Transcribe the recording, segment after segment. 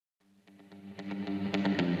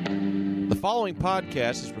following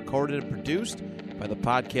podcast is recorded and produced by the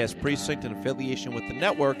Podcast Precinct in affiliation with the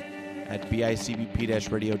network at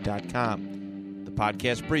bicbp-radio.com. The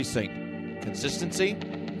Podcast Precinct. Consistency,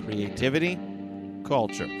 creativity,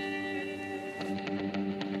 culture.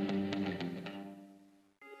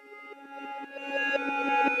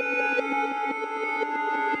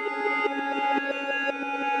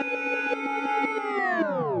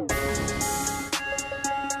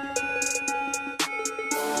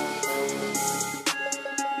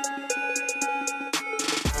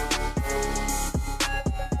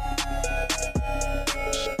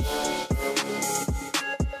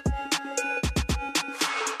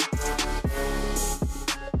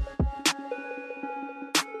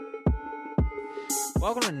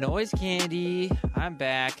 Welcome to Noise Candy. I'm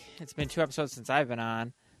back. It's been 2 episodes since I've been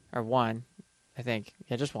on. Or one, I think.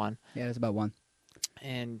 Yeah, just one. Yeah, it's about one.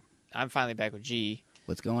 And I'm finally back with G.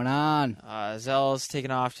 What's going on? Zell's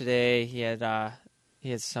taking off today. He had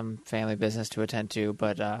some family business to attend to,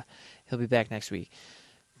 but he'll be back next week.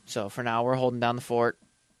 So for now, we're holding down the fort.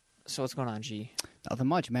 So what's going on, G? Nothing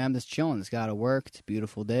much, man. I'm just chilling. Just got to work. It's a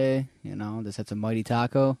beautiful day. You know, just had some Mighty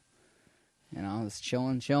Taco. You know, just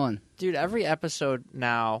chilling. Dude, every episode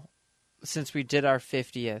now, since we did our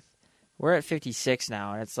 50th, we're at 56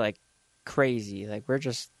 now, and it's like crazy. Like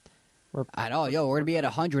I know, yo, we're gonna be at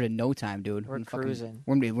 100 in no time, dude. We're cruising.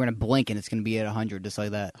 We're gonna blink and it's gonna be at 100 just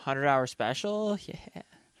like that. 100-hour special, yeah.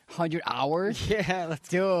 100 hours, yeah.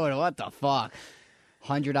 Dude, what the fuck?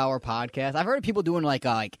 100-hour podcast. I've heard of people doing like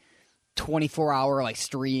 24-hour like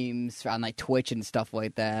streams on like Twitch and stuff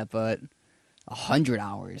like that, but 100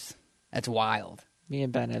 hours. That's wild. Me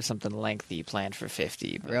and Ben have something lengthy planned for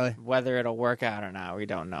 50. But really? Whether it'll work out or not, we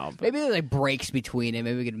don't know. But maybe there's like breaks between it.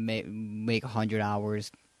 Maybe we could make 100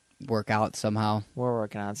 hours work out somehow. We're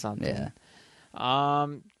working on something. Yeah.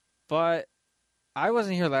 But I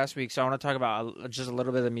wasn't here last week, so I want to talk about just a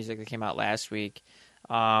little bit of the music that came out last week.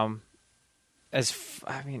 I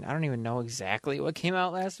don't even know exactly what came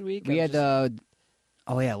out last week. We had we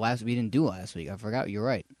didn't do last week. I forgot. You're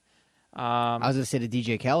right. I was going to say the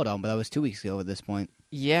DJ Khaled album, but that was 2 weeks ago at this point.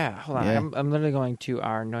 Yeah, hold on. Yeah. I'm literally going to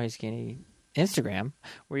our Noise Candy Instagram,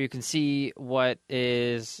 where you can see what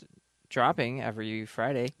is dropping every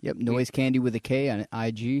Friday. Yep, Noise Candy with a K on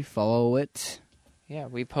IG. Follow it. Yeah,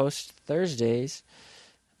 we post Thursdays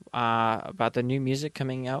about the new music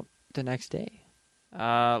coming out the next day.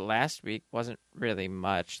 Last week wasn't really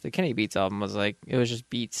much. The Kenny Beats album was it was just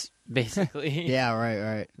beats, basically. Yeah,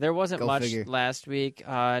 right. There wasn't Go much figure. last week.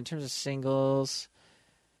 In terms of singles,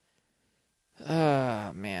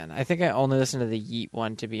 man, I think I only listened to the Yeet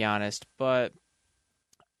one, to be honest. But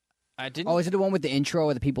I didn't. Oh, is it the one with the intro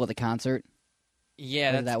of the people at the concert?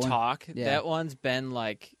 Yeah, Was it that's that one? Talk. Yeah. That one's been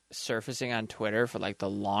surfacing on Twitter for the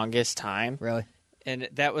longest time. Really? And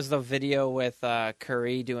that was the video with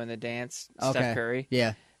Curry doing the dance, Okay. Steph Curry.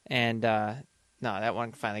 Yeah. And no, that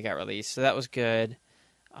one finally got released, so that was good.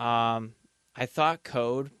 I thought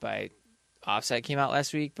Code by Offset came out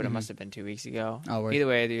last week, but it must have been 2 weeks ago. Oh, word. Either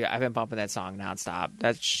way, dude, I've been bumping that song nonstop.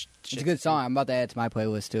 It's a good song. I'm about to add it to my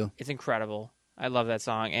playlist, too. It's incredible. I love that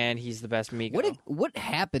song, and he's the best Migo. What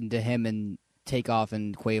happened to him and Takeoff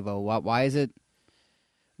and Quavo? Why is it?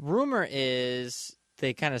 Rumor is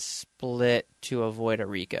they kind of split to avoid a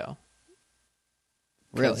RICO.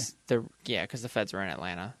 Really? Because the feds were in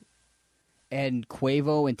Atlanta. And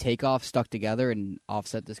Quavo and Takeoff stuck together, and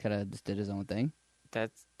Offset just kind of did his own thing?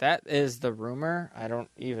 That is the rumor. I don't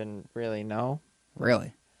even really know.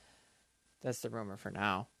 Really? That's the rumor for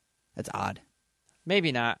now. That's odd.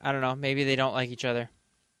 Maybe not. I don't know. Maybe they don't like each other.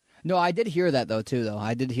 No, I did hear that, though.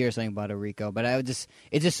 I did hear something about a RICO, but it's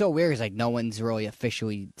just so weird. It's no one's really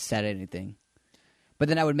officially said anything. But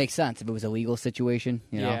then that would make sense if it was a legal situation,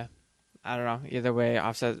 you know? Yeah. I don't know. Either way,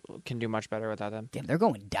 Offset can do much better without them. Damn, they're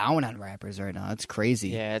going down on rappers right now. That's crazy.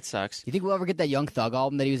 Yeah, it sucks. You think we'll ever get that Young Thug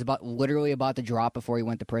album that he was literally about to drop before he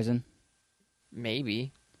went to prison?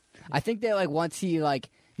 Maybe. I think that once he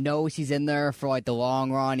knows he's in there for the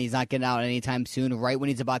long run, he's not getting out anytime soon. Right when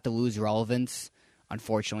he's about to lose relevance,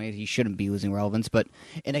 unfortunately, he shouldn't be losing relevance. But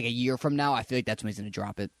in a year from now, I feel like that's when he's going to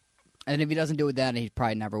drop it. And if he doesn't do it then, he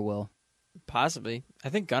probably never will. Possibly. I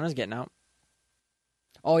think Gunna's getting out.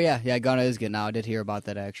 Oh yeah, Gunna is getting out. I did hear about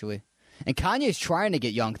that actually. And Kanye's trying to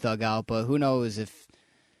get Young Thug out, but who knows if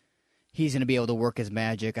he's going to be able to work his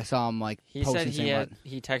magic. I saw him He posting said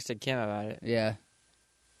he texted Kim about it. Yeah.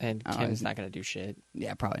 And Kim's not going to do shit.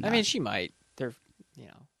 Yeah, probably not. I mean, she might. They're,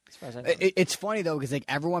 as far as I know. It's funny though because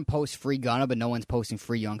everyone posts free Gunna, but no one's posting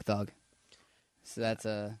free Young Thug. So that's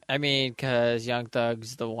I mean, because Young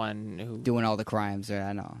Thug's the one who doing all the crimes.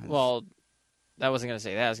 I know. Well, I wasn't going to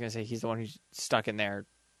say that. I was going to say he's the one who's stuck in there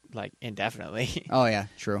like indefinitely. Oh yeah,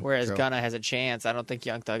 true. Whereas true. Gunna has a chance. I don't think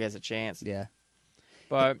Young Thug has a chance. Yeah.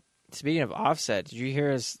 But speaking of Offset, did you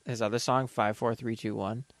hear his other song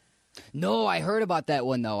 54321? No, I heard about that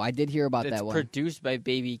one though. I did hear about It's that one. produced by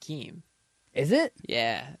Baby Keem. Is it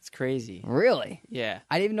Yeah, it's crazy. really? Yeah.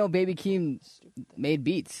 I didn't even know Baby Keem made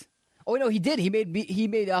beats. Oh no, he did. He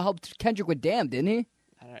made helped Kendrick with "Damn," didn't he?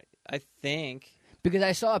 I think. Because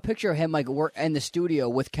I saw a picture of him like work in the studio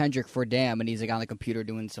with Kendrick for "Damn," and he's like on the computer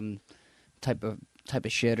doing some type of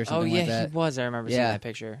shit or Oh something yeah, like that. he was. I remember seeing Yeah. that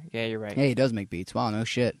picture. Yeah, you're right. Yeah, he does make beats. Wow, no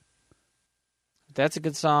shit. That's a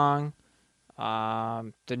good song.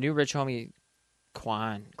 The new Rich Homie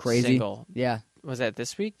Quan Crazy. single, Yeah, was that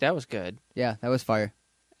this week? That was good. yeah, that was fire.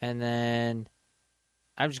 And then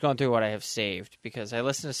I'm just going through what I have saved because I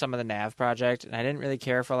listened to some of the Nav Project and I didn't really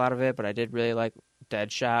care for a lot of it, but I did really like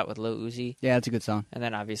Deadshot with Lil Uzi, Yeah, that's a good song. and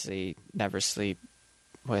then obviously Never Sleep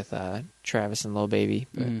with Travis and Lil Baby.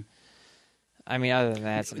 But Mhm. I mean, other than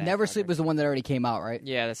that, it's a Nav Never Sleep Project. was the one that already came out, right?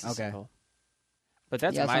 Yeah, that's the Okay. single. But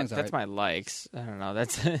that's Yeah, that my song's that's alright. my likes. I don't know.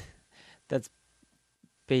 That's that's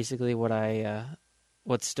basically what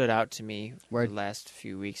what stood out to me Word. the last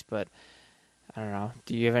few weeks. But I don't know.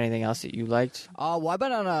 Do you have anything else that you liked? Well, I've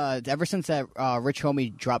been on ever since that Rich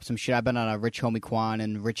Homie dropped some shit. I've been on a Rich Homie Quan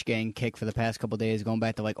and Rich Gang kick for the past couple days, going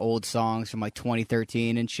back to like old songs from like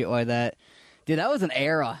 2013 and shit like that. Dude, that was an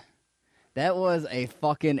era. That was a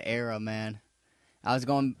fucking era, man. I've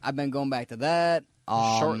been going back to that.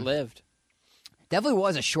 Short lived. Definitely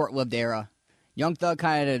was a short-lived era. Young Thug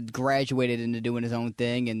kind of graduated into doing his own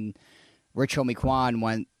thing, and Rich Homie Quan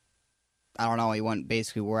went. I don't know. He went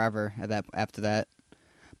basically wherever after that.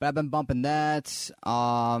 But I've been bumping that.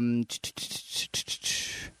 What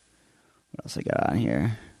else I got on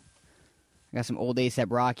here? I got some old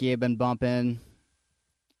A$AP Rocky I've been bumping.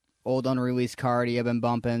 Old unreleased Cardi I've been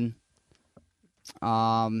bumping.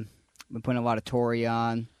 Been putting a lot of Tory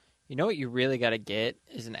on. You know what you really got to get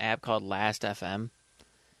is an app called Last FM.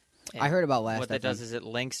 I heard about Last What that FM. does is it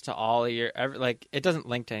links to all of your like. It doesn't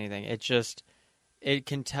link to anything. It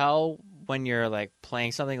can tell when you're like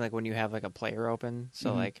playing something, like when you have like a player open.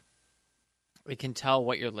 So Mhm. like, it can tell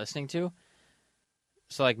what you're listening to.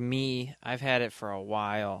 So like me, I've had it for a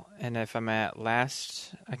while, and if I'm at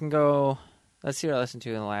last, I can go. Let's see what I listened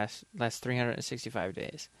to in the last 365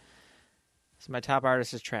 days. So my top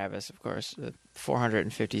artist is Travis, of course, with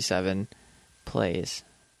 457 plays,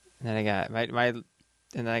 and then I got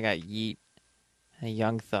and then I got Yeet and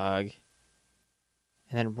Young Thug,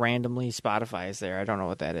 and then randomly Spotify is there. I don't know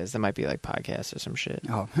what that is. That might be like podcasts or some shit.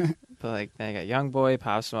 Oh, But like then I got Young Boy,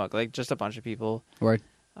 Pop Smoke, like just a bunch of people. word.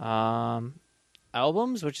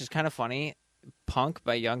 Albums, which is kind of funny. Punk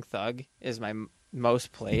by Young Thug is my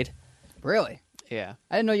most played. Really? Yeah,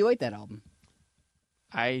 I didn't know you liked that album.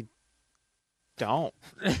 I don't.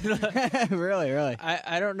 really.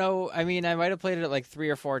 I don't know. I mean, I might have played it like 3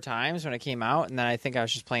 or 4 times when it came out, and then I think I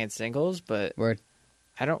was just playing singles, but Word.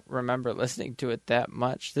 I don't remember listening to it that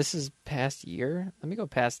much. This is past year. Let me go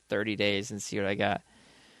past 30 days and see what I got.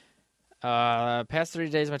 Past 30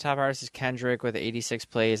 days, my top artist is Kendrick with 86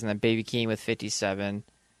 plays, and then Baby Keem with 57,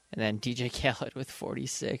 and then DJ Khaled with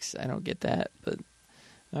 46. I don't get that, but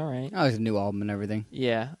all right. Oh, it's a new album and everything.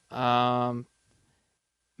 Yeah.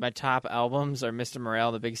 My top albums are Mr.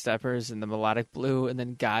 Morale, The Big Steppers, and The Melodic Blue, and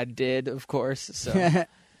then God Did, of course. So,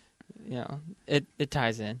 you know, it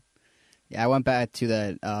ties in. Yeah, I went back to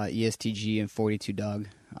that ESTG and 42 Dugg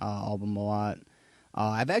album a lot.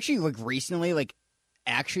 I've actually recently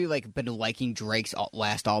been liking Drake's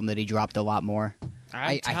last album that he dropped a lot more.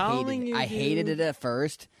 I hated it at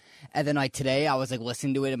first, and then today I was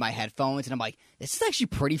listening to it in my headphones, and I'm like, this is actually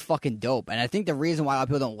pretty fucking dope. And I think the reason why a lot of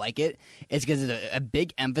people don't like it is because there's a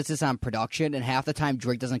big emphasis on production, and half the time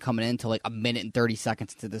Drake doesn't come in until a minute and 30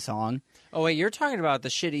 seconds into the song. Oh, wait, you're talking about the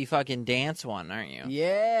shitty fucking dance one, aren't you?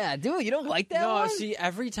 Yeah, dude, you don't like that No, one? see,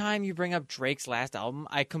 every time you bring up Drake's last album,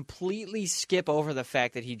 I completely skip over the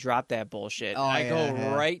fact that he dropped that bullshit. Oh, I yeah, go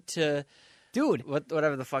yeah. right to Dude,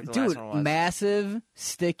 whatever the fuck the dude, last one was. Massive,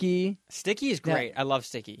 Sticky. Sticky is great. I love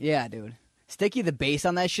Sticky. Yeah, dude. Sticky, the bass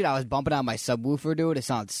on that shit, I was bumping on my subwoofer, dude. It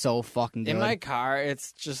sounds so fucking good. In my car,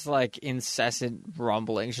 it's just like incessant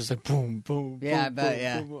rumbling. It's just like boom, boom, Yeah, I boom, bet, boom,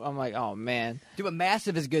 yeah. boom, boom. I'm like, oh, man. Dude, but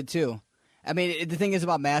Massive is good, too. I mean, the thing is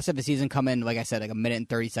about Massive is he doesn't come in, like I said, a minute and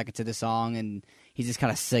 30 seconds to the song, and he's just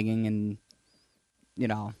kind of singing, and,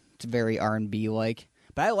 it's very R&B-like.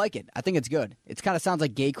 But I like it. I think it's good. It kind of sounds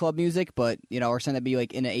like gay club music, but, or something to be,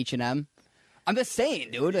 in an H&M. I'm just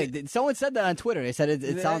saying, dude. Someone said that on Twitter. They said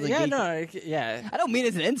it sounds like gay yeah. I don't mean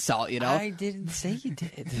it's an insult, I didn't say you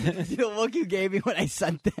did. The look you gave me when I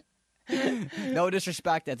said that. No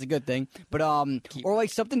disrespect, that's a good thing. But or like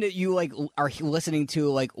something that you like are listening to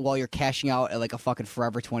like while you're cashing out at like a fucking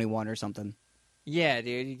Forever 21 or something. Yeah,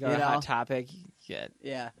 dude. You go You to know? Hot Topic.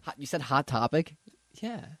 Yeah, you said Hot Topic.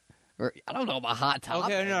 Yeah. Or I don't know about Hot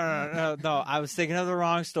Topic. Okay, no. I was thinking of the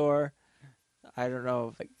wrong store. I don't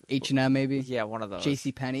know. Like H&M maybe. Yeah, one of those.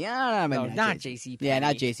 J.C. Penney. I don't know. No, Maybe not J.C. Penney. Yeah,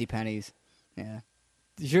 not J.C. Penney's. Yeah.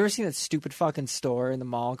 Did you ever see that stupid fucking store in the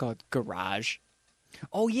mall called Garage?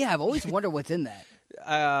 Oh yeah, I've always wondered what's in that.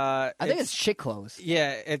 I think it's chick clothes.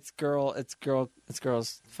 Yeah, it's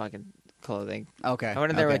girls' fucking clothing. Okay. I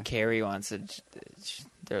went in there okay. with Carrie once, and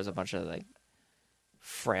there was a bunch of like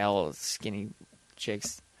frail, skinny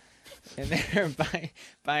chicks, and they were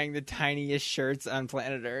buying the tiniest shirts on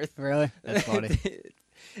planet Earth. Really? That's funny.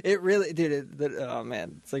 It really, dude. Oh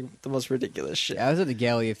man, it's like the most ridiculous shit. Yeah, I was at the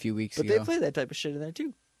galley a few weeks But ago. they play that type of shit in there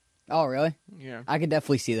too. Oh really? Yeah. I could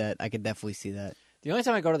definitely see that. The only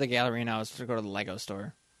time I go to the gallery now is to go to the Lego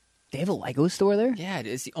store. They have a Lego store there? Yeah,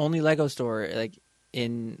 it's the only Lego store like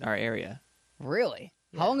in our area. Really?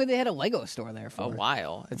 Yeah. How long have they had a Lego store there for? A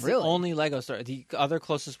while. It's Really? the only Lego store. The other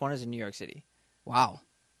closest one is in New York City. Wow.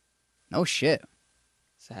 No shit.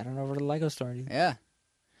 So head on over to the Lego store. Dude. Yeah.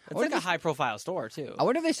 It's like a high-profile store too. I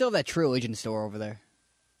wonder if they still have that True Religion store over there.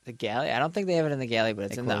 The galley? I don't think they have it in the galley, but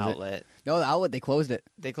it's They in the closed it. outlet. No, the outlet, they closed it.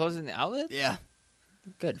 They closed it in the outlet? Yeah.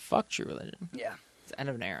 Good. Fuck True Religion. Yeah. It's the end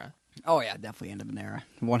of an era. Oh, yeah, definitely end of an era.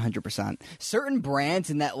 100%. Certain brands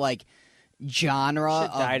in that, like, genre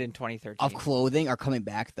Shit died in 2013. of clothing are coming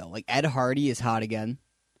back, though. Like, Ed Hardy is hot again.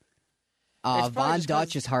 It's probably Von just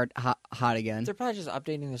Dutch 'cause is hot again. They're probably just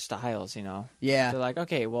updating their styles, you know? Yeah. They're like,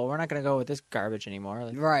 okay, well, we're not going to go with this garbage anymore.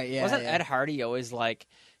 Like, Right, yeah. wasn't yeah. Ed Hardy always like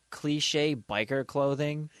cliche biker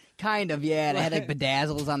clothing? Kind of, yeah. They had, like,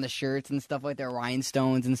 bedazzles on the shirts and stuff like that,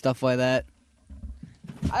 rhinestones and stuff like that.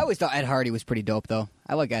 I always thought Ed Hardy was pretty dope, though.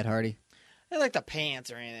 I like Ed Hardy. I like the pants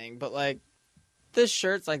or anything, but like this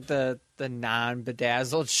shirt's like the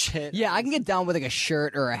non-bedazzled shit. Yeah, I can get down with like a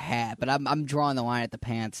shirt or a hat, but I'm drawing the line at the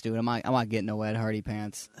pants, dude. I'm not getting no Ed Hardy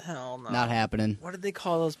pants. Hell no. Not happening. What did they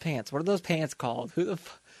call those pants? What are those pants called? Who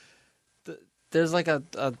there's like a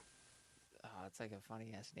it's like a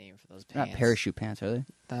funny ass name for those They're pants. not parachute pants, are they?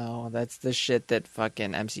 No, that's the shit that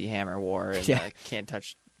fucking MC Hammer wore. And, Yeah. can't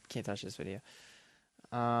touch this video.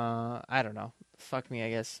 I don't know. Fuck me, I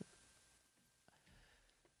guess.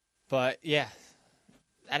 But yeah,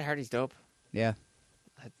 Ed Hardy's dope. Yeah.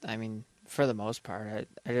 I mean, for the most part,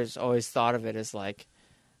 I just always thought of it as like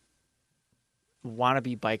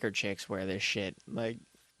wannabe biker chicks wear this shit. Like,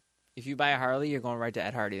 if you buy a Harley, you're going right to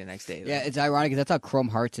Ed Hardy the next day. Yeah, it's ironic because that's how Chrome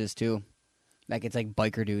Hearts is too. Like it's like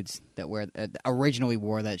biker dudes that originally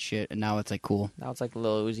wore that shit, and now it's like cool. Now it's like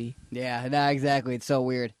Lil Uzi. Yeah, nah, exactly. It's so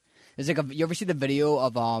weird. It's like you ever see the video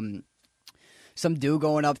of some dude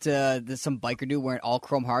going up to some biker dude wearing all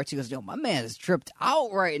Chrome Hearts? He goes, "Yo, my man is tripped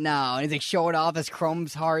out right now," and he's like showing off his Chrome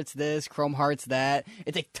Hearts this, Chrome Hearts that.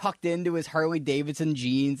 It's like tucked into his Harley Davidson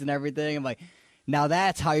jeans and everything. I'm like, now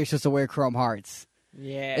that's how you're supposed to wear Chrome Hearts.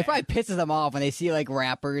 Yeah. It probably pisses them off when they see like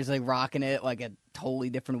rappers like rocking it like a totally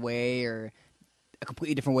different way or a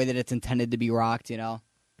completely different way that it's intended to be rocked, you know?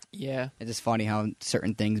 Yeah. It's just funny how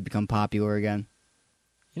certain things become popular again.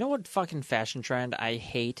 You know what fucking fashion trend I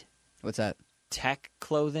hate? What's that? Tech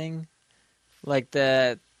clothing. Like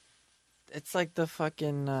it's like the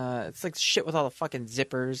fucking, it's like shit with all the fucking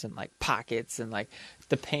zippers and like pockets and like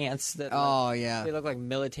the pants that Oh, yeah. they look like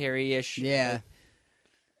military-ish. Yeah.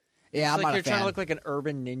 Yeah, It's I'm like not you're a trying fan. to look like an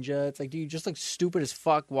urban ninja. It's like, dude, you just look stupid as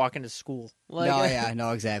fuck walking to school. Like, No, yeah,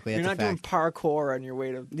 no, exactly. You're That's not a doing fact. parkour on your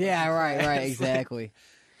way to. Yeah, right, class. right, exactly.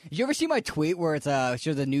 Did you ever see my tweet where it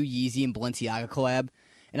shows a new Yeezy and Balenciaga collab?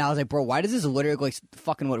 And I was like, bro, why does this literally look like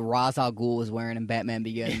fucking what Ra's al Ghul was wearing in Batman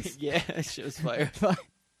Begins? Yeah, that shit was fire.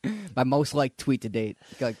 My most liked tweet to date.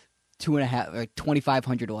 Got like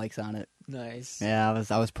 2,500 likes on it. Nice. Yeah,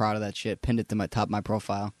 I was proud of that shit. Pinned it to my top of my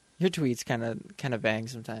profile. Your tweets kind of bang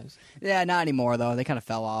sometimes. Yeah, not anymore though. They kind of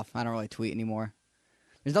fell off. I don't really tweet anymore.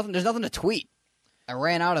 There's nothing to tweet. I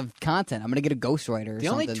ran out of content. I'm gonna get a ghostwriter or The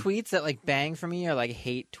something. only tweets that like bang for me are like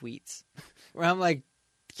hate tweets, where I'm like,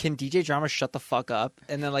 can DJ Drama shut the fuck up?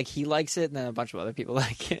 And then like he likes it, and then a bunch of other people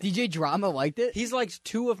like it. DJ Drama liked it. He's liked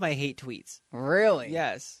 2 of my hate tweets. Really?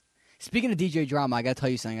 Yes. Speaking of DJ Drama, I gotta tell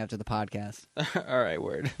you something after the podcast. All right,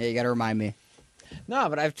 word. Yeah, you gotta remind me. No,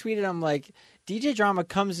 but I've tweeted him like DJ Drama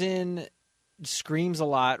comes in, screams a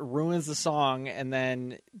lot, ruins the song, and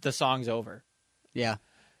then the song's over. Yeah.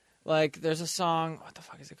 Like, there's a song, what the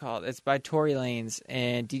fuck is it called? It's by Tory Lanez,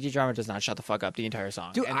 and DJ Drama does not shut the fuck up the entire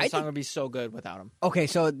song. Dude, and the song would be so good without him. Okay,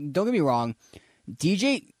 so don't get me wrong. not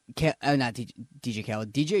DJ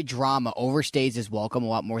Khaled. DJ Drama overstays his welcome a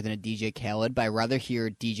lot more than a DJ Khaled, but I'd rather hear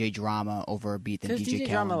DJ Drama over a beat than DJ Khaled.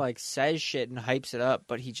 Drama like says shit and hypes it up,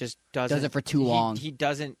 but he just doesn't. Does it for too long. He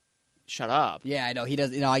doesn't shut up. Yeah, I know. He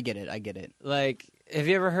does. I get it. Like, have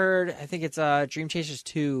you ever heard, I think it's Dream Chasers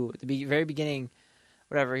 2, at the very beginning,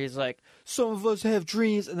 whatever, he's like, some of us have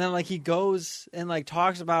dreams, and then, like, he goes and, like,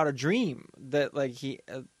 talks about a dream that, like, he,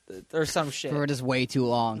 or some shit. For just way too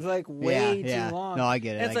long. It's, like, way too long. No, I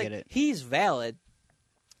get it, and it's like, he's valid.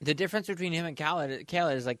 The difference between him and Khaled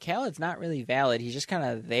is, like, Khaled's not really valid. He's just kind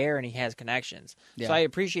of there, and he has connections. Yeah. So I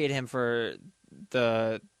appreciate him for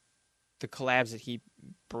the collabs that he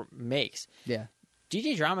makes. Yeah.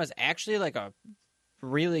 DJ Drama is actually, like, a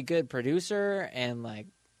really good producer and like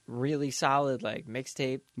really solid like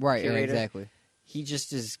mixtape curator. Exactly. He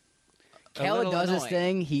just is Khaled does his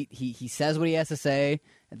thing. He says what he has to say,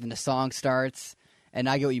 and then the song starts. And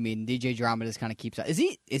I get what you mean. DJ Drama just kind of keeps. Is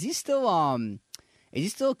he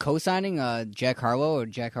still co-signing Jack Harlow, or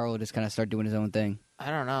Jack Harlow just kind of start doing his own thing? I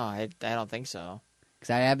don't know. I don't think so. Because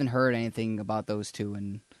I haven't heard anything about those two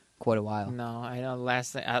in quite a while. No, I know.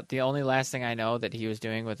 The only last thing I know that he was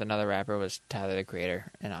doing with another rapper was Tyler the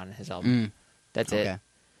Creator, and on his album. That's it.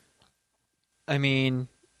 I mean,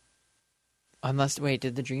 did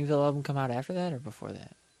the Dreamville album come out after that or before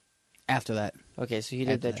that? After that. Okay, so he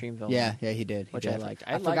did that Dreamville. Yeah, he did. Which I liked.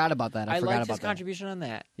 I forgot about that. I liked his contribution on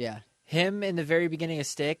that. Yeah. Him in the very beginning of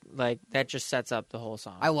Stick, like, that just sets up the whole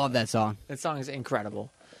song. I love that song. That song is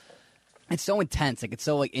incredible. It's so intense. Like, it's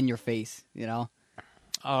so, like, in your face, you know?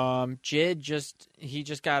 Jid just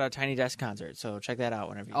got a Tiny Desk concert, so check that out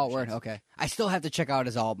whenever you get a word, chance. okay. I still have to check out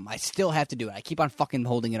his album. I still have to do it. I keep on fucking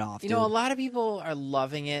holding it off. You know, a lot of people are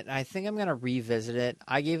loving it. I think I'm gonna revisit it.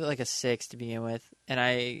 I gave it like a 6 to begin with, and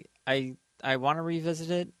I want to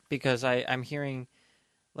revisit it because I'm hearing,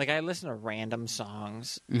 like, I listen to random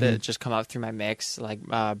songs that just come up through my mix, like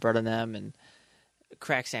Bread and Them and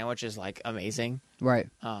Crack Sandwich is like amazing, right?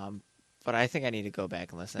 But I think I need to go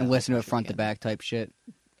back and listen. To it front to back type shit.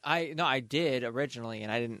 I did originally,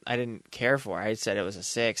 and I didn't care for it. I said it was a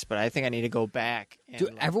 6, but I think I need to go back. And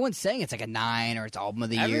dude, everyone's saying it's like a 9 or it's album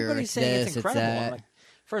of the year. Everybody's saying it's incredible. It's like,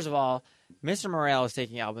 first of all, Mr. Morale is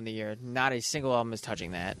taking album of the year. Not a single album is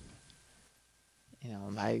touching that. You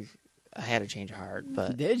know, I had a change of heart,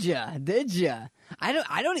 but did ya?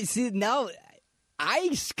 I don't see now.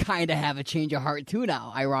 I kind of have a change of heart too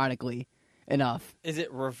now. Ironically enough, is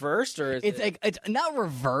it reversed or is like it's not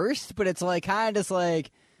reversed, but it's like kind of just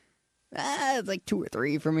like it's like 2 or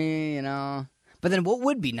 3 for me, you know. But then what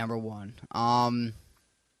would be number 1? I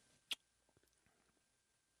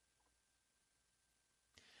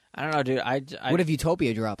don't know, dude. What if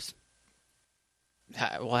Utopia drops?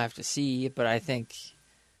 We'll have to see, but I think,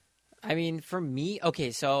 I mean, for me,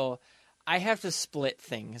 okay, so I have to split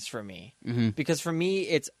things for me. Because for me,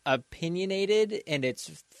 it's opinionated and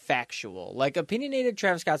it's factual. Like, opinionated,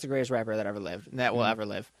 Travis Scott's the greatest rapper that ever lived, and that will ever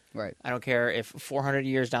live. Right. I don't care if 400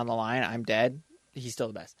 years down the line I'm dead, he's still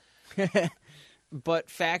the best. But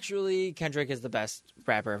factually, Kendrick is the best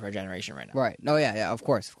rapper of our generation right now. Right. No, yeah, of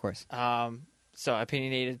course. So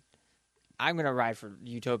opinionated, I'm going to ride for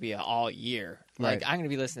Utopia all year. Like, I'm going to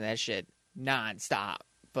be listening to that shit nonstop.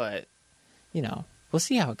 But, you know, we'll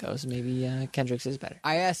see how it goes. Maybe Kendrick's is better.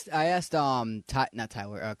 I asked not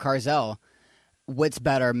Tyler, Carzell, what's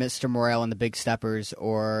better, Mr. Morale and the Big Steppers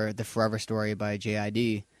or The Forever Story by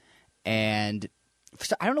J.I.D.? And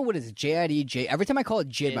I don't know what it is, J.I.D. Every time I call it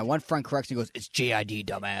Jid, my one friend corrects me and goes, it's J.I.D.,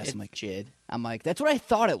 dumbass. I'm like, Jid. I'm like, that's what I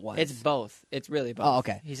thought it was. It's both. It's really both. Oh,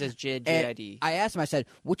 okay. He says Jid, J.I.D. I asked him, I said,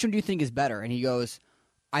 which one do you think is better? And he goes,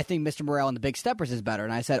 I think Mr. Morale and the Big Steppers is better.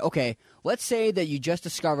 And I said, okay, let's say that you just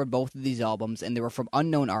discovered both of these albums and they were from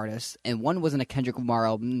unknown artists, and one wasn't a Kendrick Lamar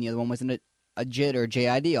album and the other one wasn't a Jid or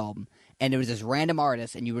J.I.D. album. And it was this random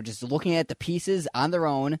artist, and you were just looking at the pieces on their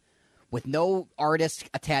own with no artist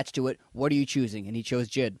attached to it. What are you choosing? And he chose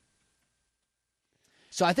Jid.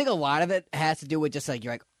 So I think a lot of it has to do with just like,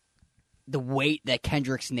 you're like, the weight that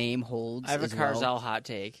Kendrick's name holds. I have a Carzell hot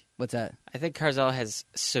take. What's that? I think Carzell has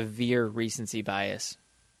severe recency bias.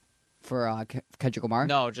 For Kendrick Lamar?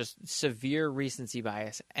 No, just severe recency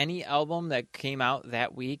bias. Any album that came out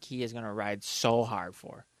that week, he is going to ride so hard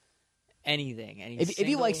for. Anything. If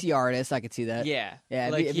he likes the artist, I could see that. Yeah. Yeah,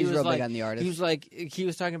 like, if he's real big on the artist. He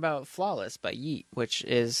was talking about Flawless by Yeat, which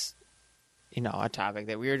is, you know, a topic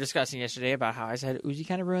that we were discussing yesterday about how I said Uzi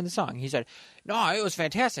kind of ruined the song. He said, no, it was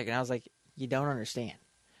fantastic. And I was like, you don't understand.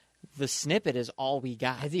 The snippet is all we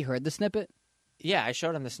got. Has he heard the snippet? Yeah, I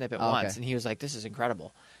showed him the snippet once, and he was like, this is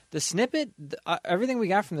incredible. The snippet, everything we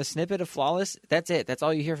got from the snippet of Flawless, that's it. That's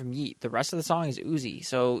all you hear from Yeat. The rest of the song is Uzi,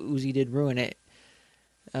 so Uzi did ruin it.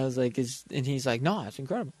 I was like, and he's like, no, it's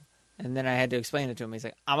incredible. And then I had to explain it to him. He's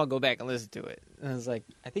like, I'm going to go back and listen to it. And I was like,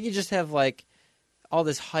 I think you just have like all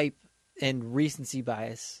this hype and recency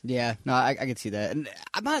bias. Yeah, no, I can see that. And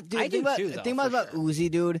I'm not. Dude, I do too, the though, thing for about sure. Uzi,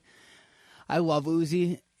 dude. I love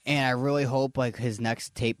Uzi, and I really hope like his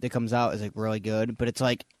next tape that comes out is like really good. But it's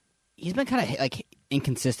like he's been kind of like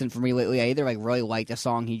inconsistent for me lately. I either like really like the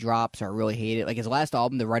song he drops or I really hate it. Like his last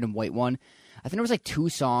album, the Red and White one, I think there was like 2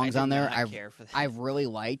 songs I did on there not care for that. I really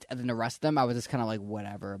liked, and then the rest of them I was just kind of like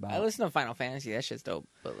whatever about. I listen to Final Fantasy. That shit's dope.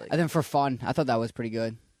 But like, And then for fun, I thought that was pretty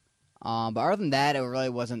good. But other than that, it really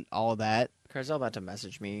wasn't all that. Carzel about to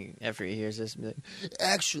message me after he hears this and be like,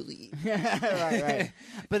 actually. right.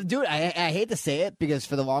 But dude, I hate to say it because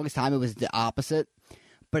for the longest time it was the opposite.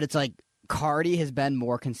 But it's like Cardi has been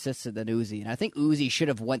more consistent than Uzi, and I think Uzi should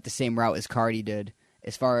have went the same route as Cardi did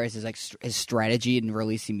as far as his like his strategy in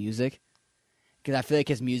releasing music. Because I feel like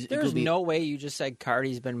his music. There's no way you just said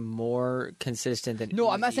Cardi's been more consistent than No,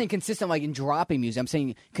 Uzi. I'm not saying consistent like in dropping music. I'm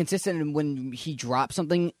saying consistent in when he drops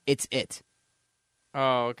something, it's it.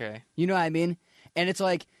 Oh, okay. You know what I mean? And it's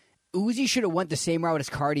like Uzi should have went the same route as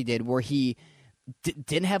Cardi did, where he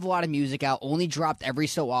didn't have a lot of music out, only dropped every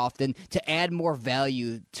so often to add more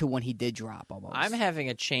value to when he did drop. Almost. I'm having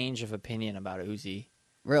a change of opinion about Uzi.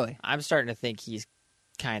 Really. I'm starting to think he's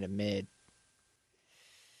kind of mid.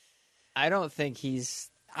 I don't think he's.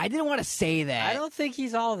 I didn't want to say that. I don't think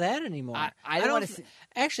he's all that anymore. I don't want to.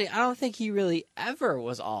 Actually, I don't think he really ever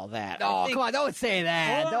was all that. Oh, come on! Don't say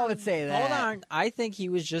that. Don't say that. Hold on. I think he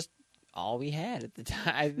was just all we had at the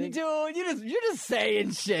time. I think, dude, you're just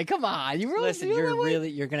saying shit. Come on, you really listen.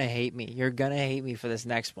 You're gonna hate me. You're gonna hate me for this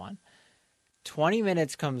next one. 20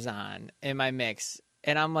 Minutes comes on in my mix,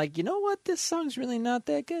 and I'm like, you know what? This song's really not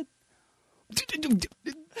that good,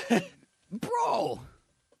 bro.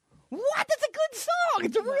 What? That's a good song.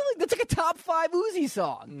 That's like a top 5 Uzi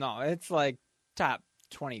song. No, it's like top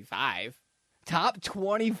 25. Top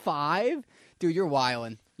 25? Dude, you're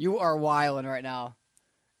wildin'. You are wildin' right now.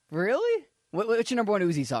 Really? What's your number 1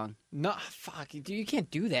 Uzi song? No, fuck, dude, you can't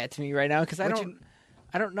do that to me right now because I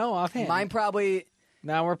don't know offhand. Mine probably.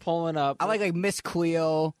 Now we're pulling up. I like Miss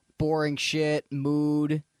Cleo, Boring Shit,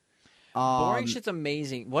 Mood. Boring Shit's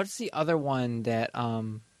amazing. What's the other one that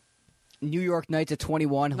New York Nights at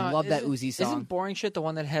 21. No, Love that Uzi song. Isn't Boring Shit the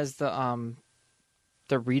one that has the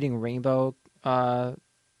Reading Rainbow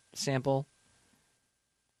sample?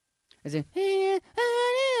 Is it? It's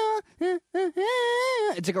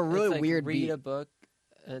like a really It's like weird read beat. a book.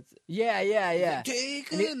 It's, Yeah.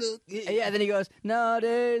 Take a look. Yeah, then he goes,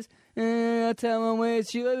 nowadays, I tell my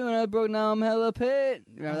ways, she living when I broke, now I'm hella paid.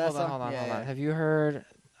 Remember that song? hold on. Yeah. Have you heard?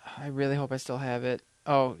 I really hope I still have it.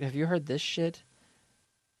 Oh, have you heard this shit?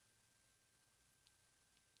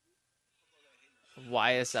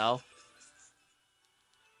 YSL.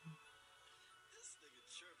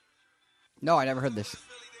 No, I never heard this.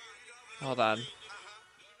 Hold on.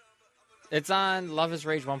 It's on Love Is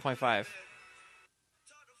Rage 1.5.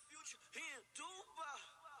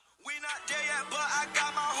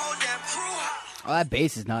 Oh, that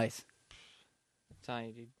bass is nice. I'm telling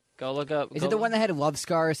you, dude. Go look up. Is it the one that had Love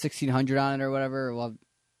Scars 1600 on it or whatever? Or Love...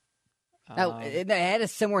 it had a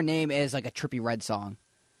similar name as like a Trippie Red song.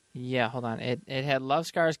 Yeah, hold on. It had Love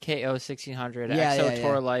Scars, KO 1600, Yeah, EXO yeah.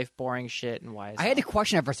 Tour Life, Boring Shit, and YSL. I had to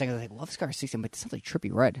question it for a second. I was like, Love Scars 16, but it sounds like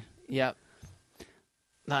Trippie Red. Yep.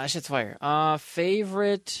 Nah, that shit's fire.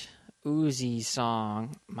 Favorite Uzi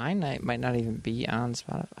song? Mine might not even be on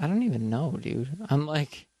Spotify. I don't even know, dude. I'm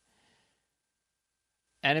like...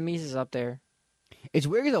 Enemies is up there. It's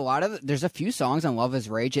weird because there's a few songs on Love Is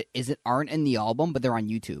Rage that aren't in the album, but they're on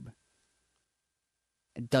YouTube.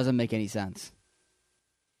 It doesn't make any sense.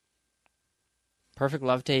 Perfect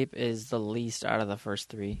Love Tape is the least out of the first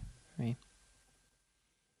 3 for me.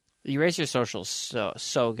 Erase Your Social's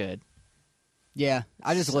so good. Yeah,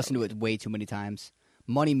 I just So listened to it way too many times.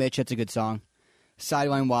 Money Mitch, that's a good song.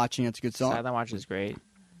 Sideline Watching, that's a good song. Silent Watch is great.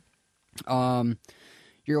 Your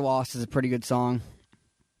Loss is a pretty good song.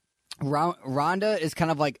 Rhonda is kind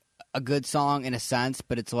of like a good song in a sense,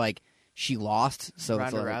 but it's like she lost. So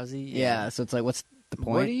it's Ronda like, Rousey? Yeah, so it's like, what's the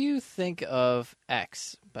point? What do you think of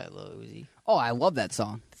X by Lil Uzi? Oh, I love that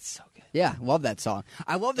song. It's so good. Yeah, love that song.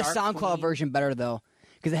 I love the Dark SoundCloud Queen. version better though,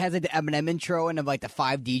 because it has like the Eminem intro and of like the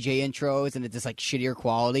 5 DJ intros, and it's just like shittier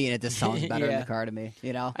quality, and it just sounds better in Yeah. the car to me.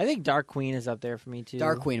 You know, I think Dark Queen is up there for me too.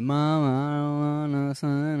 Dark Queen, Mama, I don't wanna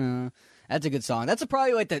sign up. That's a good song. That's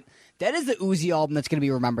probably like that is the Uzi album that's gonna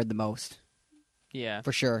be remembered the most Yeah.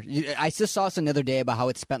 for sure. I just saw some the other day about how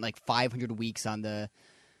it spent like 500 weeks on the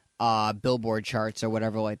Billboard charts or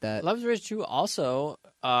whatever like that. Love's Rage 2 also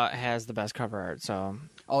has the best cover art. So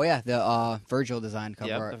Oh yeah, the Virgil design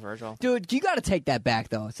cover art. the Virgil. Dude, you got to take that back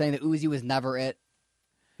though. Saying that Uzi was never it.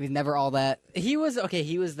 He was never all that. He was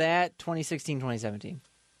that 2016, 2017.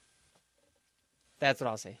 That's what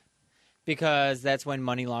I'll say. Because that's when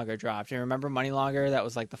Money Longer dropped. You remember Money Longer? That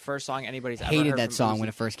was like the first song anybody's ever heard Hated that from song Uzi. when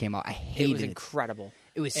it first came out. I It hated was it. incredible.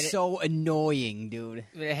 It was And so annoying, dude.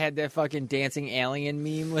 It had that fucking dancing alien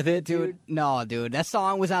meme with it, dude. No, dude. That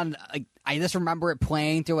song was on. Like, I just remember it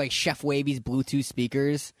playing through like Chef Wavy's Bluetooth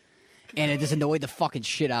speakers, and it just annoyed the fucking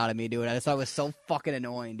shit out of me, dude. I just thought it was so fucking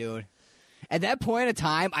annoying, dude. At that point in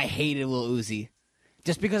time, I hated Lil Uzi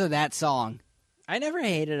just because of that song. I never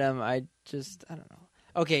hated him. I don't know.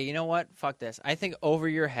 Okay, you know what? Fuck this. I think Over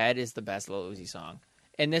Your Head is the best Lil Uzi song.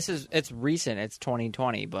 And it's recent. It's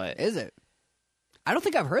 2020, but Is it? I don't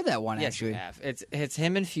think I've heard that one yes, actually. you have. It's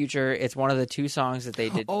him and Future. It's one of the two songs that they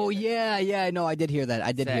did. Oh together. yeah. No, I did hear that.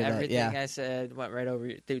 I did hear that. Everything Yeah. I said went right over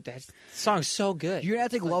you. Dude, that song's so good. You're gonna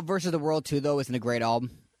think Love versus the World too, though, isn't a great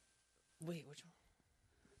album. Wait, which one?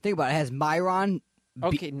 Think about it. It has Myron,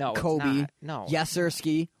 Okay, no, Kobe, it's not. No.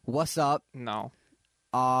 Yeserski, What's Up, No.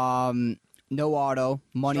 No Auto,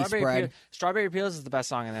 Money Spread. Strawberry Peels is the best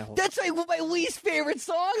song in that whole. That's like my least favorite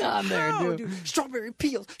song on there, How, dude. Strawberry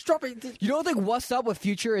Peels. Strawberry. You don't think What's Up with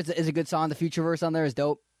Future is a good song? The Future verse on there is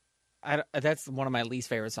dope. That's one of my least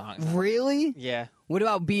favorite songs. Really? Yeah. What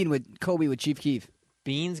about Bean with Kobe with Chief Keef?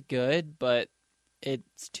 Bean's good, but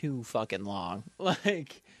it's too fucking long.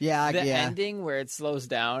 Like Yeah, the yeah. ending where it slows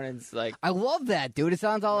down and it's like I love that, dude. It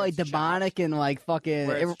sounds all Where like it's demonic and like fucking.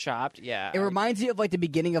 where It, it's chopped. Yeah. it reminds me of like the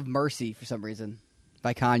beginning of Mercy for some reason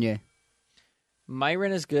by Kanye.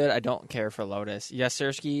 Myron is good. I don't care for Lotus.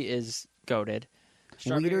 Yeserski is goated.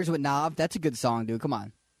 Leaders with Nav. That's a good song, dude. Come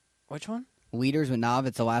on. Which one? Leaders with Nav.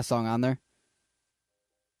 It's the last song on there.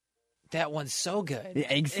 That one's so good.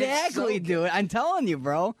 Yeah, It's so exactly, good. dude. I'm telling you,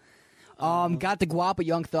 bro. Got the Guap with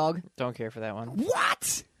Young Thug. Don't care for that one.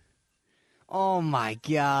 What? Oh my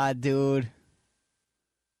god, dude.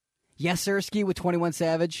 Yeserski with 21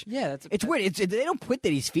 Savage. Yeah, that's It's weird. They don't put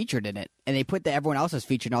that he's featured in it, and they put that everyone else is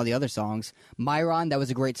featured in all the other songs. Myron, that was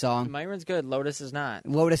a great song. Myron's good. Lotus is not.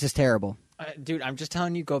 Lotus is terrible. Dude, I'm just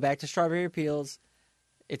telling you, go back to Strawberry Peels.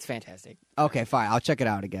 It's fantastic. Okay, fine. I'll check it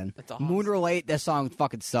out again. That's awesome. Moon Relate, that song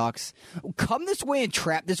fucking sucks. Come This Way and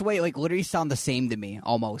Trap This Way, like, literally sound the same to me,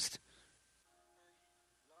 almost.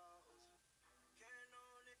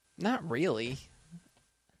 Not really.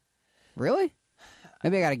 Really?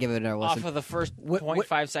 Maybe I gotta give it another listen. Off of the first What-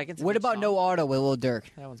 0.5 seconds. of What each about song. No Auto with Lil Durk?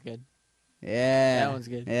 That one's good. Yeah. That one's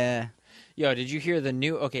good. Yeah. Yo, did you hear the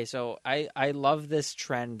new? Okay, so I love this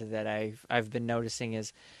trend that I've been noticing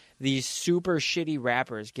is these super shitty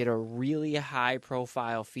rappers get a really high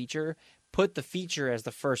profile feature, put the feature as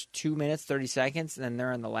the first 2 minutes 30 seconds, and then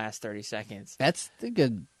they're in the last 30 seconds. That's a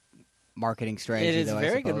good marketing strategy, It is though, a I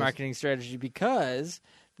very good suppose. marketing strategy because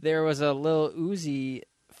there was a Lil Uzi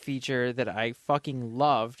feature that I fucking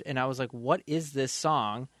loved, and I was like, "What is this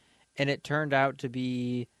song?" And it turned out to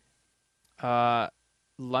be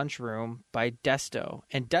Lunchroom by Desto.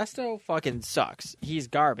 And Desto fucking sucks. He's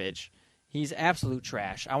garbage. He's absolute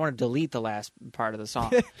trash. I want to delete the last part of the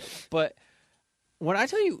song. But when I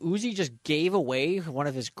tell you Uzi just gave away one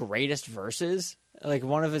of his greatest verses, like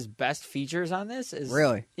one of his best features on this is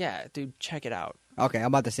Really? Yeah, dude, check it out. Okay, I'm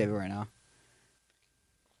about to save it right now.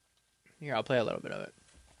 Here, I'll play a little bit of it.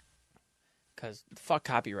 Because fuck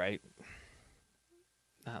copyright.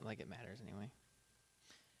 Not like it matters anyway.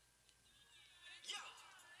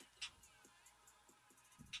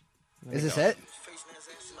 Is this it?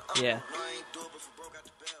 Yeah.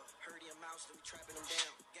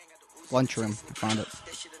 Lunchroom. I found it.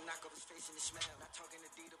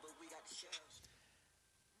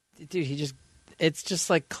 Dude, it's just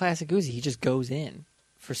like classic Uzi. He just goes in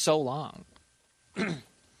for so long. Remember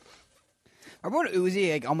when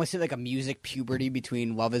Uzi like, almost hit like a music puberty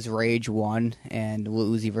between Love Is Rage 1 and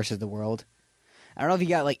Lil Uzi versus the World? I don't know if he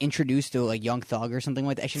got like introduced to like Young Thug or something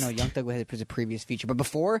like that. Actually, no, Young Thug was a previous feature. But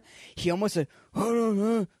before, he almost said,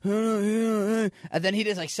 and then he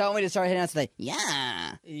just like suddenly just started hitting out to like,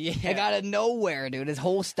 yeah. Yeah. Like out of nowhere, dude. His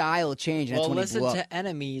whole style changed. And Well, that's when he listen blew up. to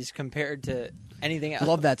Enemies compared to anything else.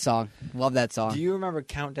 Love that song. Love that song. Do you remember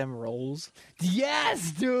Count Them Rolls?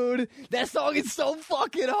 Yes, dude. That song is so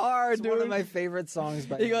fucking hard, It's dude. one of my favorite songs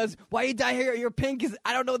by He goes, "Why you die here? You're pink. Cause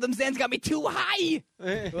I don't know. Them Zans got me too high."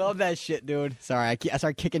 Love that shit, dude. Sorry, I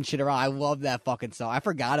started kicking shit around. I love that fucking song. I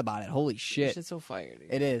forgot about it. Holy shit, Shit's so fire,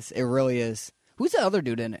 dude. it is. It really is. Who's the other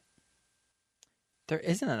dude in it? There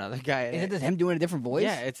isn't another guy in Is it it. just him doing a different voice?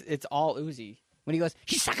 Yeah, it's all Uzi. When he goes,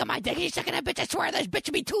 she's sucking my dick, he's sucking that bitch, I swear this bitch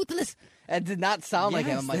will be toothless. It did not sound like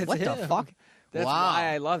him. I'm like, what the fuck? That's wow.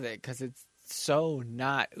 why I love it, because it's so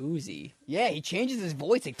not Uzi. Yeah, he changes his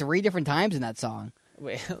voice like 3 different times in that song.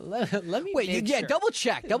 Wait, let me Wait, make yeah, sure. double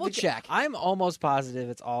check. I'm almost positive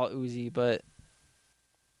it's all Uzi, but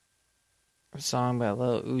a song by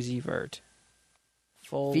Lil Uzi Vert.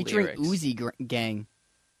 Full Featuring lyrics. Uzi Gang.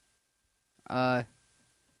 Okay.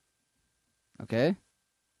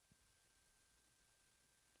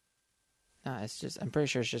 No, I'm pretty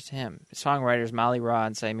sure it's just him. Songwriters Molly Raw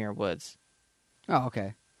and Samir Woods. Oh,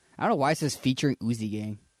 okay. I don't know why it says featuring Uzi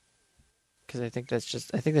Gang. Because I think that's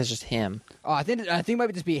just him. Oh, I think it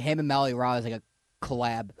might just be him and Molly Raw as like a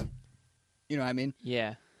collab. You know what I mean?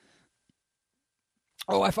 Yeah.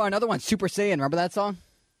 Oh, I found another one, Super Saiyan. Remember that song?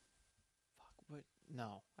 What?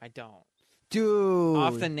 No, I don't. Dude.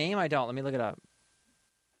 Off the name, I don't. Let me look it up.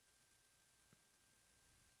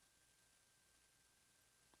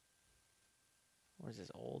 What is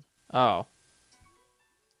this, old? Oh.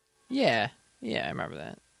 Yeah. Yeah, I remember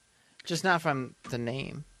that. Just not from the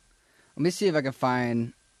name. Let me see if I can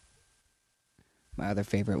find my other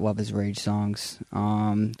favorite Love is Rage songs.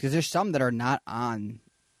 Because there's some that are not on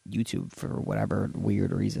YouTube for whatever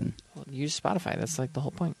weird reason. Well, use Spotify. That's like the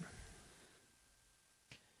whole point.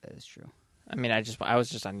 That is true. I mean, I was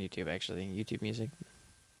just on YouTube, actually. YouTube Music.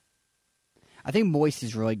 I think Moist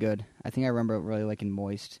is really good. I think I remember really liking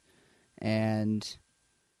Moist. And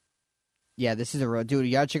yeah, this is a real dude.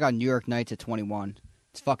 You gotta check out New York Nights at 21.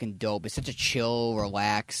 It's fucking dope. It's such a chill,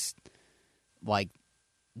 relaxed, like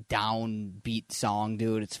downbeat song,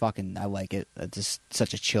 dude. It's fucking. I like it. It's just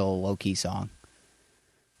such a chill, low key song.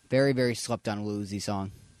 Very, very slept on Uzi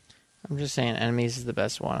song. I'm just saying, Enemies is the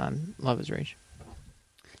best one on Love is Rage.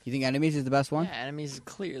 You think Enemies is the best one? Yeah, Enemies is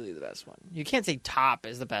clearly the best one. You can't say Top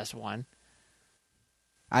is the best one.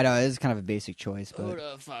 I know it is kind of a basic choice, Who but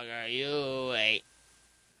the fuck are you? Wait.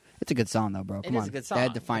 it's a good song though, bro. Come It on, is a good song. I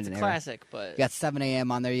had to find it's an a era. classic, but You got 7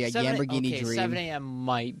 a.m. on there. You got Lamborghini Dream. 7 a.m.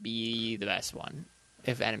 might be the best one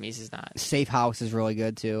if Enemies is not. Safe House is really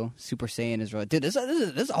good too. Super Saiyan is really dude.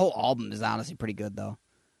 This whole album is honestly pretty good though.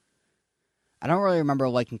 I don't really remember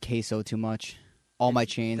liking Queso too much. All My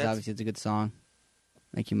Chains, obviously, it's a good song,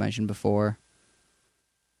 like you mentioned before.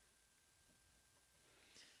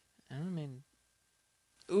 I mean,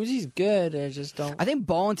 Uzi's good. I just don't. I think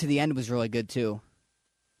Ballin' to the End was really good too.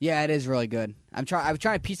 Yeah, it is really good. I'm trying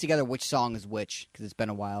to piece together which song is which because it's been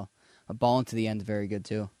a while. But Ballin' to the End is very good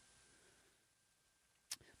too.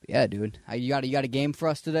 But yeah, dude, you got a game for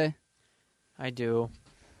us today? I do.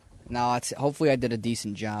 No, hopefully I did a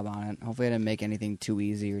decent job on it. Hopefully I didn't make anything too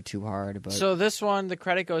easy or too hard. But So this one, the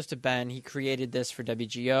credit goes to Ben. He created this for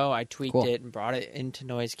WGO. I tweaked Cool. it and brought it into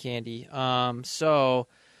Noise Candy. So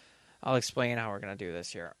I'll explain how we're gonna do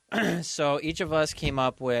this here. So each of us came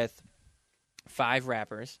up with 5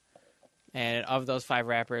 rappers, and of those 5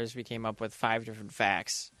 rappers, we came up with 5 different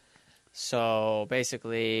facts. So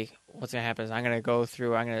basically, what's gonna happen is I'm gonna go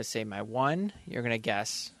through. I'm gonna say my 1. You're gonna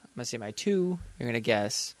guess. I'm gonna say my 2. You're gonna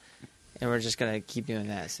guess. And we're just going to keep doing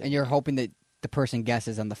that. and you're hoping that the person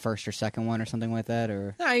guesses on the first or second one or something like that,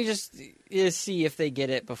 or No, you see if they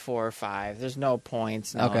get it before 5. There's no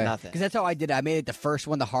points, nothing. Because that's how I did it. I made it the first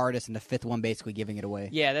one the hardest, and the 5th one basically giving it away.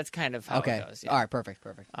 Yeah, that's kind of how Okay. it goes. Yeah. All right. Perfect.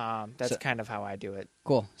 That's kind of how I do it.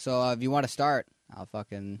 Cool. So if you want to start, I'll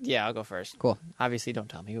fucking Yeah, I'll go first. cool. Obviously, don't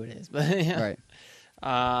tell me who it is, but yeah.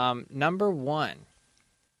 All right. Number 1,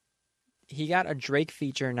 he got a Drake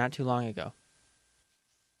feature not too long ago.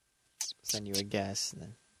 Send you a guess, and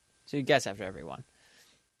then so you guess after every one.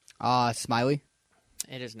 Smiley.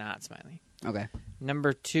 It is not Smiley. Okay.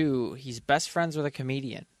 Number 2, he's best friends with a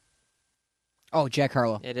comedian. Oh, Jack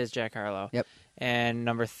Harlow. It is Jack Harlow. Yep. And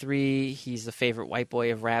number 3, he's the favorite white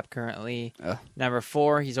boy of rap currently. Ugh. Number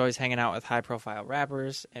 4, he's always hanging out with high-profile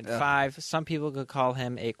rappers. And 5, some people could call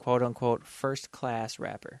him a quote-unquote first-class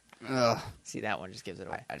rapper. Ugh. See, that one just gives it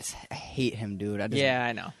away. I hate him, dude. Yeah,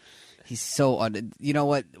 I know. He's so you know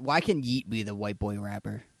what? Why can Yeet be the white boy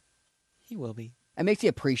rapper? He will be. It makes you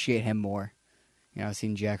appreciate him more. You know, I've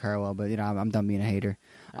seen Jack Harlow, but I'm done being a hater.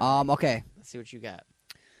 Okay. Let's see what you got.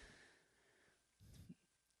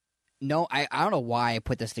 No, I don't know why I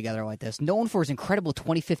put this together like this. Known for his incredible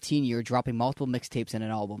 2015 year, dropping multiple mixtapes and an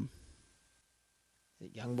album. Is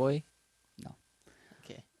it Youngboy? No.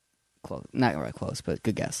 Okay. Close, not really close, but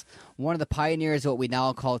good guess. One of the pioneers of what we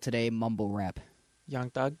now call today mumble rap. Young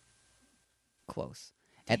Thug? Close.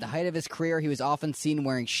 At the height of his career, he was often seen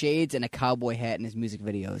wearing shades and a cowboy hat in his music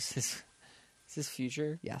videos. Is this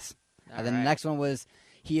Future? Yes. All And then the right. next one was,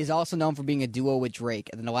 He is also known for being a duo with Drake.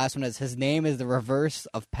 And then the last one is his name is the reverse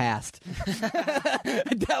of past.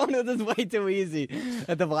 That one was just way too easy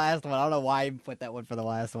at the last one. I don't know why you put that one for the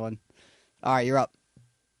last one. All right, you're up.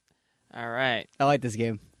 All right. I like this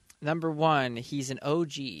game. Number 1, he's an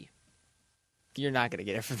OG. You're not going to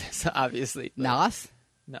get it from this, obviously. but- Nas?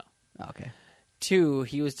 No. Okay. 2,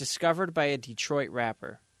 he was discovered by a Detroit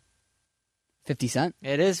rapper. 50 Cent?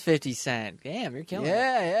 It is 50 Cent. Damn, you're killing it.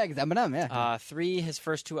 Yeah, because Eminem, yeah. 3, his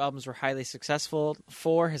first 2 albums were highly successful.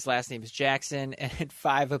 4, his last name is Jackson. And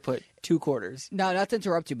 5, I put 2 quarters. No, not to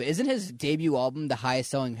interrupt you, but isn't his debut album the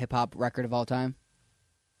highest-selling hip-hop record of all time?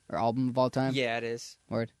 Or album of all time? Yeah, it is.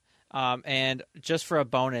 Word. And just for a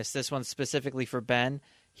bonus, this one's specifically for Ben.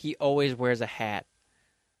 He always wears a hat.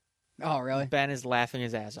 Oh, really? Ben is laughing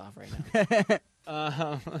his ass off right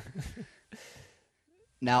now.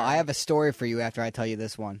 Now, I have a story for you after I tell you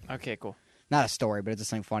this one. Okay, cool. Not a story, but it's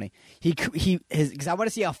just something funny. Because I want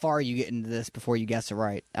to see how far you get into this before you guess it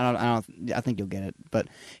right. I think you'll get it. But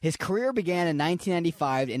his career began in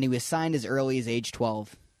 1995, and he was signed as early as age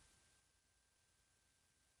 12.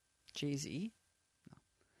 Jay-Z?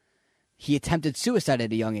 He attempted suicide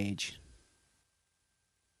at a young age.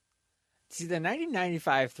 See, the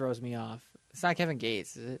 1995 throws me off. It's not Kevin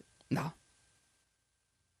Gates, is it? No.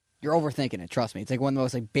 You're overthinking it. Trust me. It's like one of the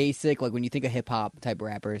most like basic, like when you think of hip hop type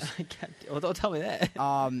rappers. Well, don't tell me that.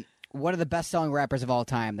 One of the best selling rappers of all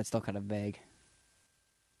time. That's still kind of vague.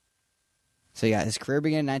 So yeah, his career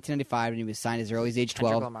began in 1995, and he was signed as early as age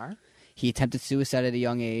 12. Kendrick Lamar? He attempted suicide at a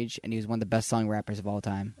young age, and he was one of the best selling rappers of all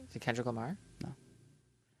time. Is it Kendrick Lamar?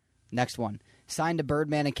 Next one. Signed to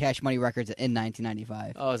Birdman and Cash Money Records in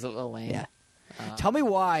 1995. Oh, is it Lil Wayne? Yeah. Tell me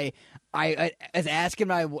why I was asking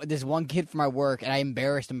this one kid from my work, and I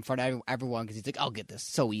embarrassed him in front of everyone because he's like, I'll get this.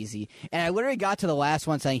 So easy. And I literally got to the last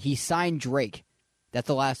one saying he signed Drake. That's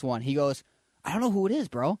the last one. He goes, I don't know who it is,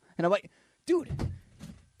 bro. And I'm like, dude,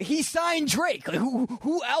 he signed Drake. Like,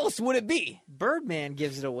 who else would it be? Birdman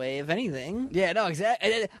gives it away, if anything. Yeah, no,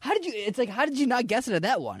 exactly. How did you not guess it at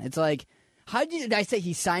that one? It's like, how did I say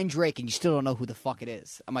he signed Drake and you still don't know who the fuck it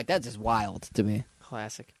is? I'm like, that's just wild to me.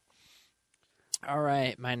 Classic. All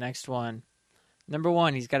right, my next one. Number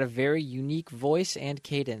 1, he's got a very unique voice and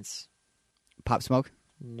cadence. Pop Smoke?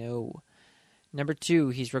 No. Number 2,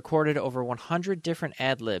 he's recorded over 100 different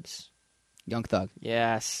ad-libs. Young Thug.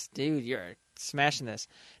 Yes. Dude, you're smashing this.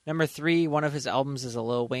 Number 3, one of his albums is a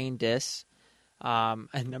Lil Wayne diss. And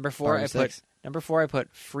number 4, I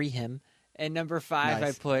put Free Him. And number 5,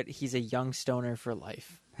 Nice. I put he's a young stoner for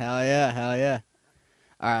life. Hell yeah.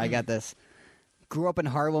 All right, I got this. Grew up in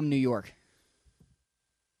Harlem, New York.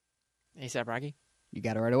 A$AP Rocky? You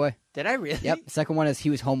got it right away. Did I really? Yep. Second one is he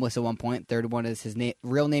was homeless at one point. Third one is his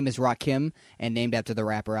real name is Rakim, and named after the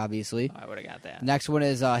rapper, obviously. Oh, I would have got that. Next one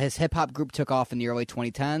is his hip hop group took off in the early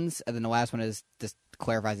 2010s, and then the last one is just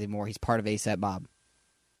clarifies it more. He's part of A$AP Mob.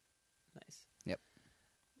 Nice. Yep.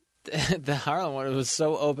 The Harlem one was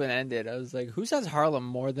so open-ended. I was like, who says Harlem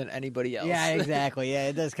more than anybody else? Yeah, exactly. Yeah,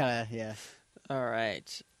 it does kind of, yeah. All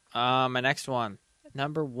right. My next one.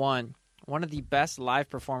 Number 1. One of the best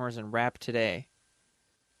live performers in rap today.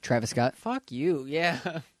 Travis Scott. Fuck you.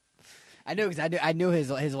 Yeah. I knew because I knew his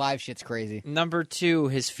live shit's crazy. Number 2.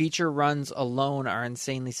 His feature runs alone are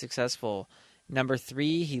insanely successful. Number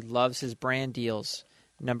 3. He loves his brand deals.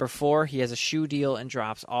 Number 4. He has a shoe deal and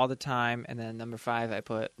drops all the time. And then number 5, I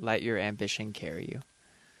put let your ambition carry you.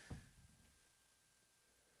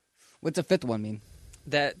 What's the fifth one mean?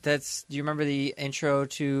 That's. Do you remember the intro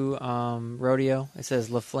to Rodeo? It says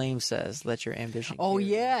La Flame says, "Let your ambition." Oh carry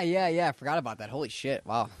you." yeah. I forgot about that. Holy shit!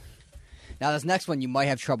 Wow. Now this next one you might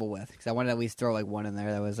have trouble with because I wanted to at least throw like one in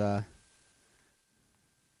there that was The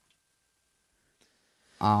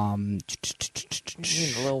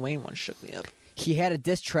Lil Wayne one shook me up. He had a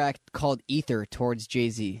diss track called Ether towards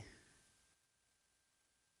Jay-Z.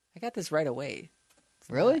 I got this right away.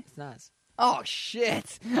 Really? It's Nas. Oh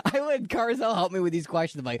shit! I let Carzell help me with these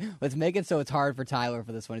questions. I'm like, let's make it so it's hard for Tyler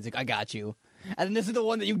for this one. He's like, I got you. And then this is the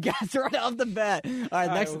one that you guessed right off the bat. All right,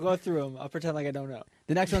 next. we'll go through them. I'll pretend like I don't know.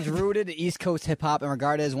 The next one's rooted in East Coast hip hop and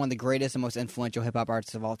regarded as one of the greatest and most influential hip hop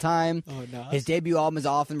artists of all time. Oh, Nas. His debut album is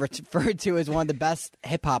often referred to as one of the best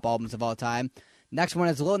hip hop albums of all time. Next one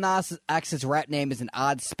is Lil Nas X's rap name is an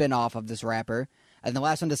odd spin off of this rapper. And the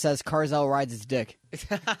last one just says Carzell rides his dick.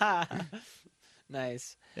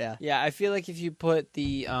 Nice. Yeah. Yeah, I feel like if you put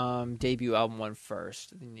the debut album one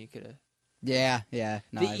first, then you could have. Yeah.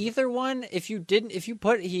 No, The Ether one, if you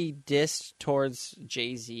put he dissed towards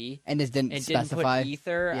Jay-Z and this didn't and specify. didn't put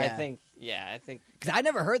Ether, Yeah. I think. Because I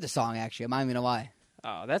never heard the song, actually. I'm not even going to lie.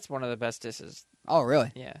 Oh, that's one of the best disses. Oh,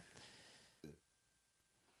 really? Yeah.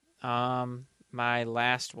 my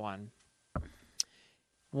last one.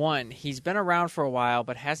 One, he's been around for a while,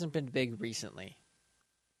 but hasn't been big recently.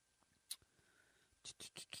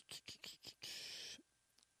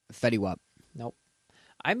 Fetty Wap. Nope.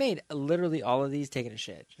 I made literally all of these taking a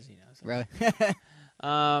shit, just so you know.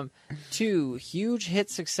 Really? 2, huge hit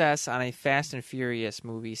success on a Fast and Furious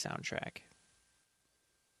movie soundtrack.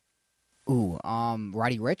 Ooh,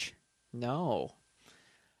 Roddy Ricch? No.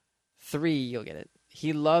 3, you'll get it.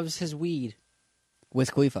 He loves his weed. Wiz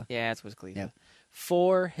Khalifa. Yeah, it's Wiz Khalifa. Yep.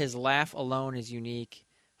 4, his laugh alone is unique.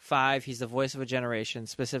 5, he's the voice of a generation,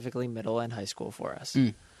 specifically middle and high school for us.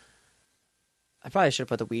 I probably should have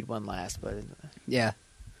put the weed one last, but Yeah.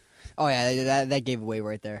 Oh, yeah, that gave away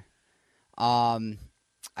right there.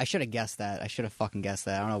 I should have guessed that. I should have fucking guessed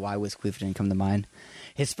that. I don't know why Wiz Khalifa didn't come to mind.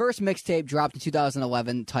 His first mixtape dropped in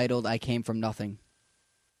 2011, titled "I Came From Nothing."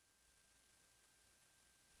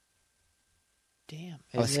 damn.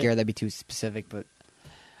 I was scared that'd be too specific, but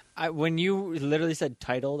When you literally said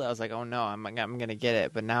titled, I was like, oh no, I'm gonna get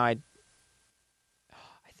it. But now I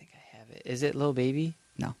think I have it. Is it Lil Baby?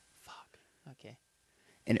 No. Fuck. Okay.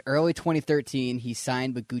 in early 2013, he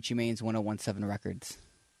signed with Gucci Mane's 1017 Records.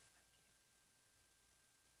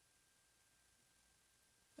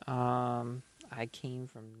 I came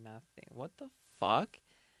from nothing. What the fuck?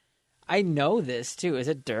 I know this too. Is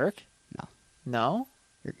it Dirk? No. No?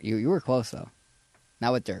 You were close though.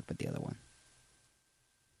 Not with Dirk, but the other one.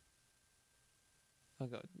 I'll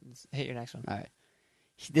go. Hit your next one. All right.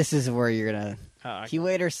 This is where you're gonna. Oh, He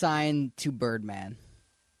later signed to Birdman.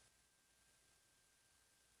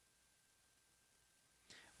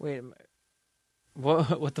 Wait a minute.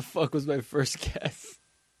 What the fuck was my first guess?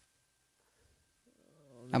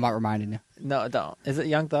 I'm not reminding you. No, don't. Is it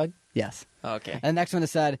Young Thug? Yes. Okay. And the next one that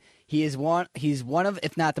said he's one of,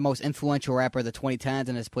 if not the most influential rapper of the 2010s,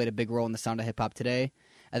 and has played a big role in the sound of hip hop today.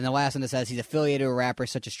 And the last one that says he's affiliated with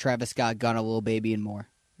rappers such as Travis Scott, Gunna, Lil Baby, and more.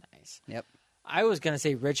 Nice. Yep. I was gonna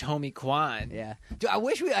say Rich Homie Quan. Yeah. Dude, I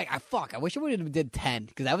wish we I wish we would have did 10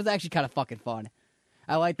 because that was actually kind of fucking fun.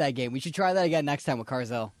 I like that game. We should try that again next time with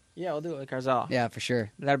Carzell. Yeah, we'll do it with Carzal. Yeah, for sure.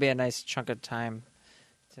 That'd be a nice chunk of time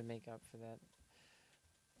to make up for that.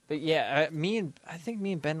 But yeah, I think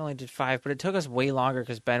me and Ben only did 5, but it took us way longer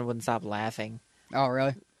because Ben wouldn't stop laughing. Oh,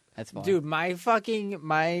 really? That's fun. Dude, mine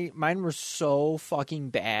were so fucking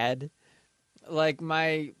bad. Like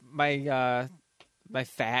my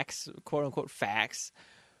facts, quote unquote facts,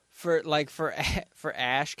 for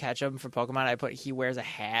Ash Ketchum for Pokemon, I put he wears a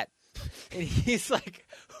hat, and he's like,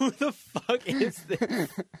 who the fuck is this?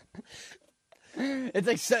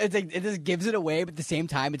 It's like it just gives it away, but at the same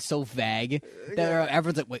time, it's so vague that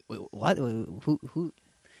everyone's like, wait, what? Who?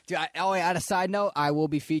 Dude, on a side note, I will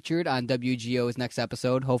be featured on WGO's next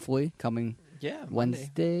episode, hopefully coming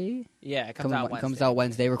Wednesday. Yeah, it comes out Wednesday. Comes out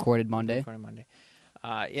Wednesday, recorded Monday. Recorded Monday.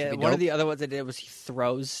 Yeah, one of the other ones I did was he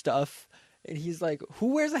throws stuff, and he's like, "Who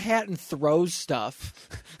wears a hat and throws stuff?"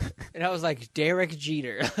 And I was like, "Derek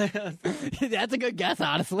Jeter." That's a good guess,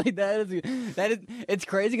 honestly. That is. It's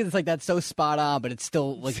crazy because it's like that's so spot on, but it's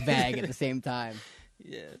still like vague at the same time.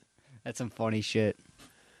 Yeah, that's some funny shit.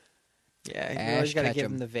 Yeah, you always got to give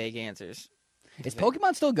them the vague answers. Is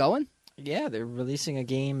Pokemon still going? Yeah, they're releasing a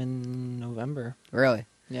game in November. Really?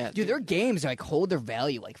 Yeah, dude, their games like hold their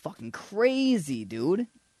value like fucking crazy, dude.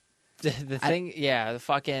 The thing, the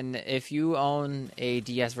fucking if you own a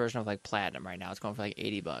DS version of like Platinum right now, it's going for like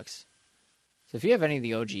 $80. So if you have any of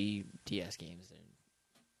the OG DS games,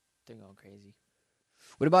 they're going crazy.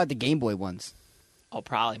 What about the Game Boy ones? Oh,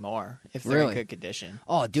 probably more if they're in good condition.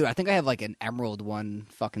 Oh, dude, I think I have like an Emerald one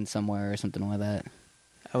fucking somewhere or something like that.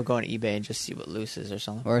 I would go on eBay and just see what loose is or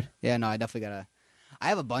something. Word? Yeah, no, I definitely gotta. I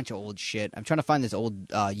have a bunch of old shit. I'm trying to find this old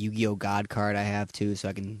Yu-Gi-Oh! God card I have too, so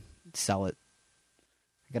I can sell it.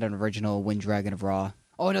 I got an original Wind Dragon of Ra.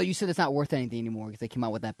 Oh no, you said it's not worth anything anymore because they came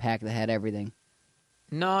out with that pack that had everything.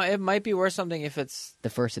 No, it might be worth something if it's the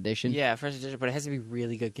first edition. Yeah, first edition, but it has to be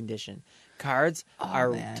really good condition. Cards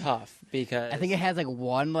are tough because I think it has like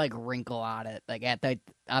one like wrinkle on it, like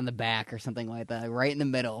on the back or something like that, like, right in the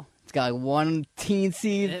middle. It's got like one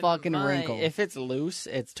teensy fucking wrinkle. If it's loose,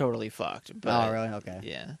 it's totally fucked. But, oh, really? Okay.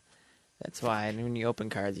 Yeah, that's why when you open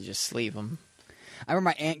cards, you just sleeve them. I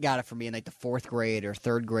remember my aunt got it for me in like the 4th grade or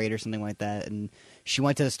 3rd grade or something like that, and she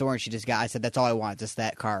went to the store and she just got. I said, "That's all I want, just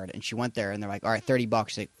that card." And she went there and they're like, "All right,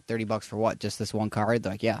 $30." Like, $30 for what? Just this one card?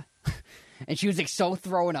 They're like, "Yeah." And she was like so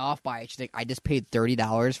thrown off by it. She's like, "I just paid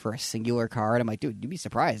 $30 for a singular card." I'm like, "Dude, you'd be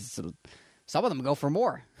surprised. Some of them go for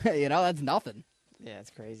more. You know, that's nothing." Yeah,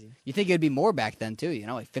 it's crazy. You think it'd be more back then too? You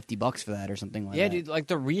know, like $50 for that or something like that. Yeah, dude. Like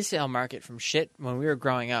the resale market from shit when we were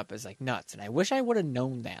growing up is like nuts, and I wish I would have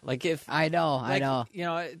known that. Like if I know. You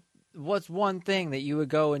know, what's one thing that you would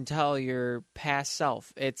go and tell your past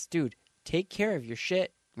self? It's, dude, take care of your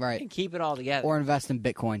shit Right. and keep it all together. Or invest in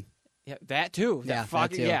Bitcoin. Yeah, that too. Yeah, That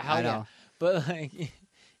that too. Yeah, hell I yeah. know. But like,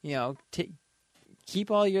 you know,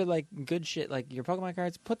 keep all your like good shit, like your Pokemon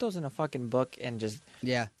cards. Put those in a fucking book and just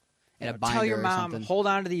Yeah. you In a know, binder tell your or mom, something. hold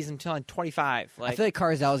on to these until I'm 25. Like, I feel like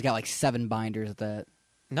Carzel's got like 7 binders with that.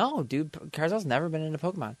 no, dude, Carzal's never been into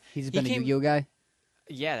Pokemon. He's been a came- Yu-Gi-Oh guy?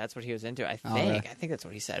 Yeah, that's what he was into. I Oh, think. really? I think that's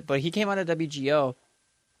what he said. But he came out of WGO,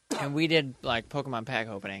 and we did like Pokemon pack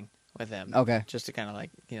opening with him. Okay. Just to kind of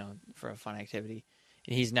like for a fun activity.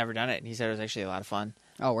 And he's never done it, and he said it was actually a lot of fun.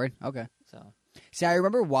 Oh, word? Okay. So See, I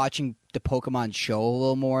remember watching the Pokemon show a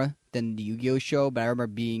little more than the Yu-Gi-Oh show, but I remember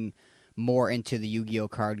being more into the Yu-Gi-Oh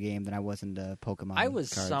card game than I was into Pokemon I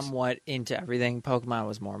was cards. somewhat into everything. Pokemon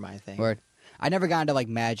was more my thing. Word. I never got into like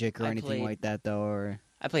Magic or I anything played- like that though. Or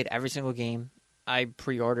I played every single game. I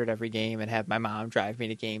pre-ordered every game and had my mom drive me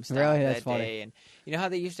to GameStop Really? that That's funny. day. And you know how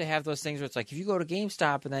they used to have those things where it's like if you go to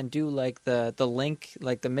GameStop and then do like the link,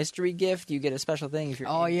 like the mystery gift, you get a special thing. If you're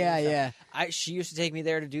oh in yeah, GameStop. yeah, She used to take me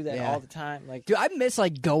there to do that Yeah. all the time. Like, dude, I miss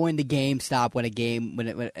like going to GameStop when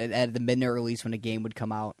at the midnight release when a game would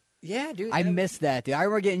come out. yeah, dude. I and it- miss that, dude. I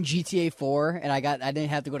remember getting GTA 4 and I didn't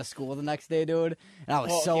have to go to school the next day, dude, and I was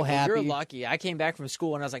Well, so okay, well, happy. You're lucky. I came back from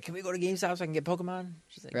school and I was like, "Can we go to GameStop so I can get Pokemon?"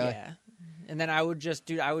 She's like, Really? "Yeah." And then I would just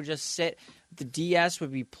sit. The DS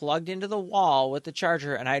would be plugged into the wall with the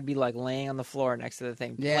charger, and I'd be like laying on the floor next to the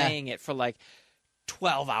thing, Yeah. playing it for like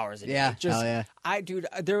 12 hours a day. Yeah, just hell yeah. dude,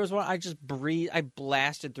 there was one I just I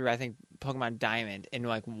blasted through. I think Pokemon Diamond in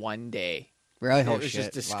like one day. Really? It Oh was shit!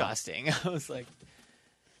 just disgusting. I was like, Wow.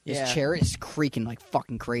 "Yeah, This chair is creaking like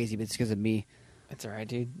fucking crazy, but it's because of me. it's all right,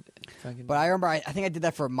 dude." Fucking, But I remember, I think I did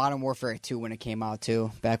that for Modern Warfare 2 when it came out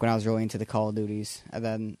too. Back when I was really into the Call of Duties, and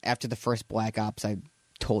then after the first Black Ops, I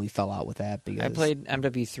totally fell out with that because I played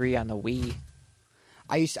MW3 on the Wii.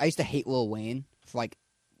 I used to hate Lil Wayne for like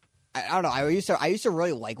I don't know. I used to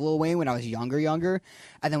really like Lil Wayne when I was younger,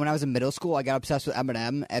 and then when I was in middle school, I got obsessed with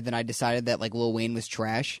Eminem, and then I decided that like Lil Wayne was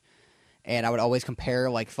trash, and I would always compare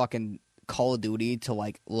like fucking Call of Duty to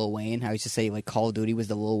like Lil Wayne. I used to say like Call of Duty was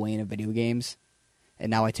the Lil Wayne of video games, and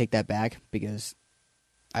now I take that back because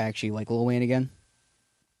I actually like Lil Wayne again.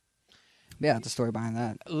 Yeah, that's the story behind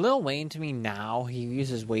that. Lil Wayne to me now, he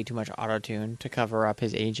uses way too much auto-tune to cover up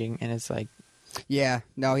his aging, and it's like, Yeah,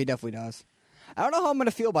 no, he definitely does. I don't know how I'm going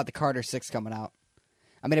to feel about the Carter 6 coming out.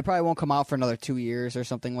 I mean, it probably won't come out for another 2 years or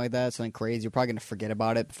something like that, something crazy. You're probably going to forget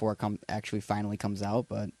about it before it actually finally comes out,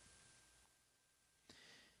 but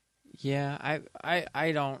yeah,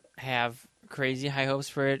 I don't have crazy high hopes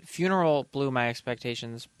for it. Funeral blew my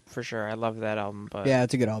expectations for sure. I love that album, but yeah,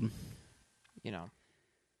 it's a good album. you know,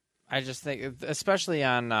 I just think, especially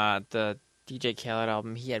on the DJ Khaled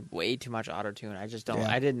album, he had way too much auto-tune. I just don't.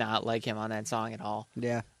 Yeah. I did not like him on that song at all.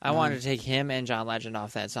 Yeah. I wanted to take him and John Legend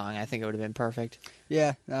off that song. I think it would have been perfect.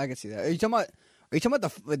 Yeah, no, I can see that. Are you talking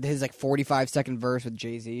about with his like 45-second verse with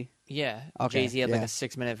Jay-Z? Yeah, Okay, Jay-Z had like yeah. a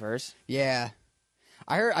 6-minute verse. Yeah.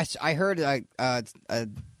 I heard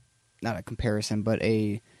not a comparison, but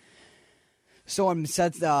someone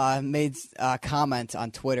made a comment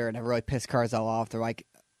on Twitter, and it really pissed Carzal off. They're like,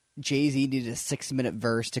 Jay-Z needed a 6-minute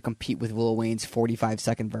verse to compete with Lil Wayne's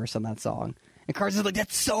 45-second verse on that song. And Carzal's like,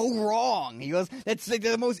 that's so wrong. He goes, that's like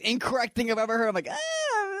the most incorrect thing I've ever heard. I'm like,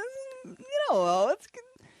 well, it's good.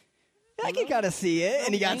 I can kind of see it.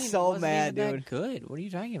 And he got Wayne so wasn't mad, even that dude. good. What are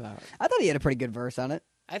you talking about? I thought he had a pretty good verse on it.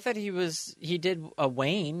 I thought he did a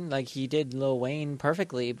Wayne, like he did Lil Wayne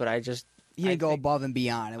perfectly, but He didn't go above and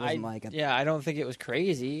beyond. It wasn't like a... Yeah, I don't think it was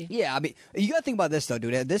crazy. Yeah, I mean, you got to think about this, though,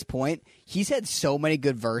 dude. At this point, he's had so many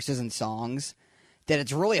good verses and songs that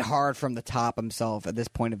it's really hard for him to top himself at this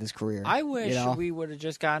point of his career. I wish you know? we would have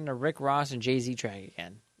just gotten a Rick Ross and Jay-Z track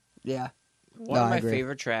again. Yeah. One No, of I my agree.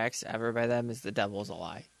 favorite tracks ever by them is The Devil's a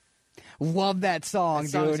Lie. Love that song, That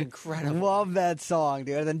song's dude. incredible. Love that song,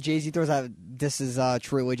 dude. And then Jay-Z throws out This Is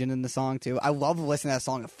True Religion in the song, too. I love listening to that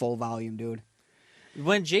song at full volume, dude.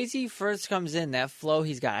 When Jay-Z first comes in, that flow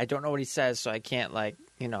he's got, I don't know what he says, so I can't,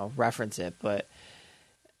 reference it, but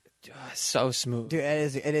so smooth. Dude,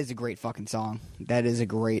 it is a great fucking song. That is a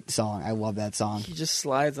great song. I love that song. He just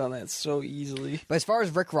slides on that so easily. But as far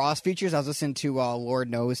as Rick Ross features, I was listening to Lord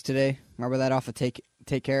Knows today. Remember that off of Take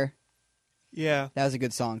Care? Yeah. That was a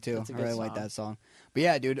good song too. That's a I good really like song. that song. But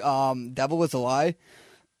yeah, dude, Devil Was a Lie.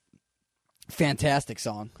 Fantastic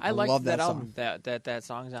song. I like love that song. album that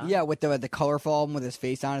song's on. Yeah, with the colorful album with his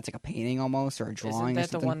face on it. It's like a painting almost or a drawing. Isn't or that the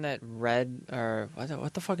something. one that Red or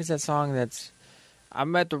what the fuck is that song? That's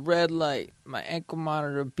I'm at the red light, my ankle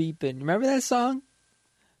monitor beeping. Remember that song?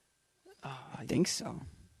 Oh, I think so.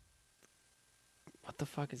 what the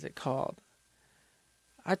fuck is it called?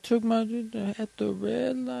 I took my at the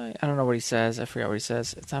red light. I don't know what he says. I forgot what he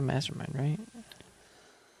says. It's on Mastermind, right?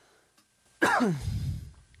 How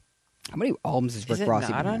many albums is Rick Is it Ross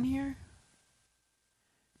not even on have? here?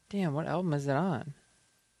 Damn, what album is it on?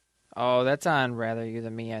 Oh, that's on Rather You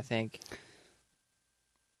Than Me, I think.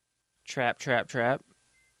 Trap.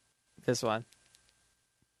 This one.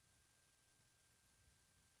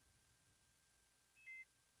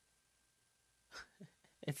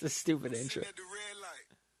 It's a stupid intro. At the red light.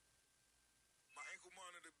 My ankle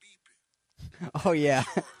monitor beeping. Oh yeah,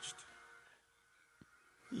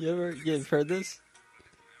 You've heard this?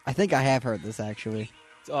 I think I have heard this actually.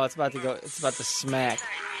 Oh, it's about to go. It's about to smack.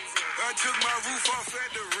 I took my roof off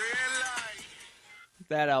at the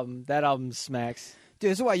red light. That album smacks.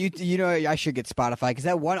 Dude, this is why you know I should get Spotify because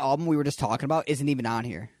that one album we were just talking about isn't even on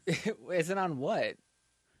here Is it on what?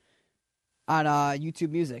 on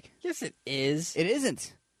YouTube Music. Yes, it is. It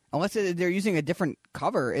isn't. Unless they're using a different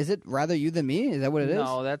cover. Is it Rather You Than Me? Is that what it is?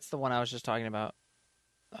 No, that's the one I was just talking about.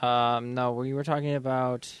 No, we were talking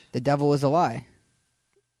about The Devil Is a Lie.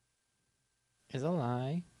 Is a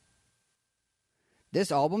Lie.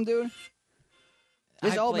 This album, dude?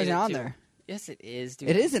 This I album played isn't it on too. there. Yes, it is, dude.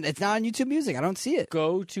 It isn't. It's not on YouTube Music. I don't see it.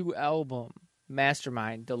 Go to album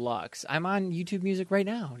Mastermind Deluxe. I'm on YouTube Music right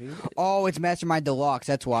now, dude. Oh, it's Mastermind Deluxe.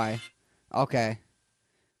 That's why. Okay.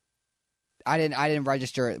 I didn't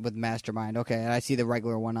register it with Mastermind. Okay, and I see the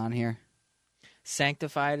regular one on here.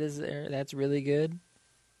 Sanctified is there. That's really good.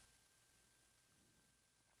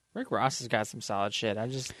 Rick Ross has got some solid shit.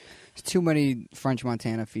 There's too many French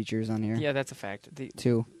Montana features on here. Yeah, that's a fact. The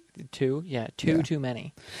Two. two, yeah, too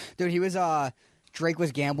many. Dude, he was Drake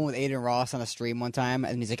was gambling with Aiden Ross on a stream one time,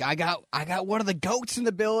 and he's like, I got one of the goats in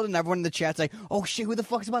the building, and everyone in the chat's like, oh shit, who the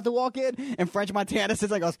fuck's about to walk in? And French Montana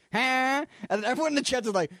sits like, goes, huh? And then everyone in the chat's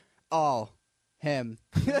is like, oh, him.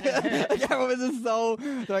 Like, everyone was just so,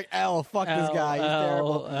 they're like, L, fuck this guy, he's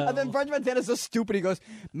terrible. And then French Montana's so stupid, he goes,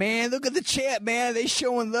 man, look at the chat, man, they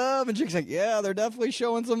showing love. And Drake's like, yeah, they're definitely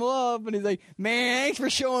showing some love. And he's like, man, thanks for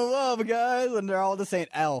showing love, guys. And they're all just saying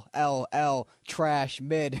L, trash,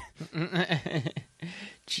 mid.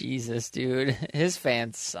 Jesus, dude. His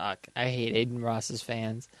fans suck. I hate Aiden Ross's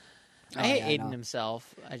fans. I hate yeah, I Aiden know.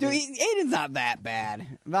 himself. Dude, Aiden's not that bad.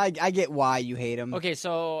 I get why you hate him. Okay,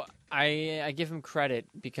 so I give him credit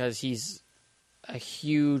because he's a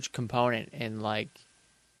huge component in, like,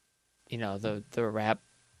 you know, the rap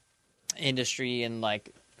industry and,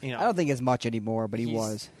 like, you know. I don't think as much anymore, but he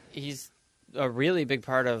was. He's a really big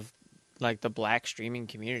part of, like, the black streaming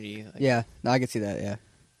community. Like, Yeah, no, I can see that, yeah.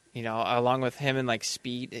 you know, along with him and, like,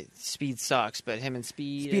 Speed. Speed sucks, but him and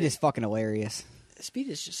Speed. Speed is fucking hilarious. Speed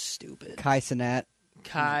is just stupid. Kai Cenat.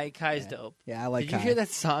 Kai's dope. Yeah, I like Did Kai. you hear that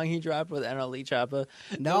song he dropped with NLE Choppa?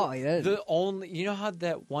 No, he didn't. The only, you know how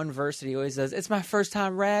that one verse that he always says, "It's my first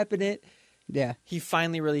time rapping it." Yeah. He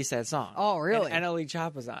finally released that song. Oh, really? And NLE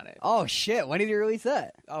Choppa's on it. Oh, shit. When did he release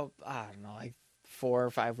that? Oh, I don't know, like 4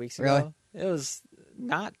 or 5 weeks Really? ago. It was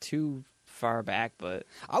not too far back, but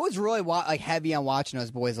I was really heavy on watching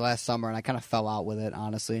those boys last summer, and I kind of fell out with it,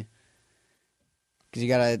 honestly. Because you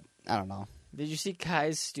gotta, I don't know. did you see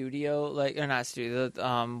Kai's studio? Like, or not studio?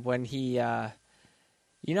 When he,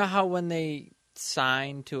 you know how when they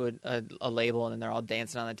sign to a label and then they're all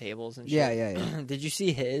dancing on the tables and shit? Yeah. Did you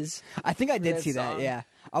see his? I think I did That see that, song? yeah.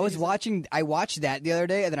 I watched that the other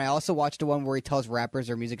day, and then I also watched the one where he tells rappers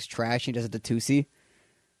their music's trash, and he does it to Tootsie.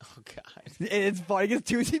 Oh God. And it's funny because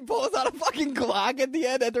Tootsie pulls out a fucking Glock at the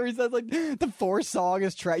end after he says, like, the 4th song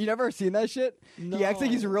is trash. You never seen that shit? He acts like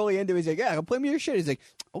he's really into it. He's like, yeah, go play me your shit. He's like,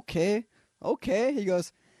 okay. He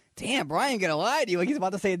goes, damn, Brian, gonna lie to you. Like, he's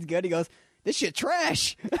about to say it's good. He goes, this shit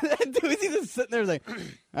trash. And Tootie's just sitting there, he's like, all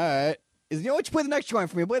right. He's like, you know what, you play the next joint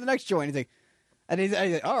for me. Play the next joint. He's like, and he's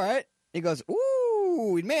like, all right. He goes,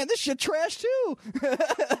 ooh, man, this shit trash too.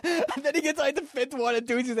 And then he gets like the 5th one, and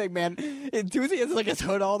Tootie's like, man, and Tootsie has like his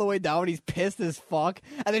hood all the way down, and he's pissed as fuck.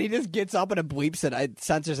 And then he just gets up and it bleeps it,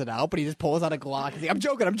 censors it out, but he just pulls out a Glock. He's like, I'm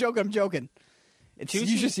joking.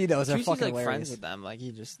 You should see those. They're Tootie's, fucking like hilarious. friends with them. Like,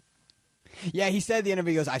 he just. Yeah, he said at the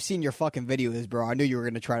interview, he goes, I've seen your fucking videos, bro. I knew you were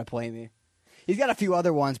going to try to play me. He's got a few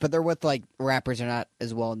other ones, but they're with, like, rappers that are not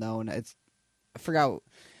as well known. I forgot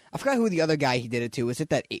who the other guy he did it to. Is it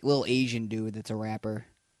that little Asian dude that's a rapper?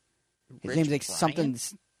 His Rich name's like Brian? something.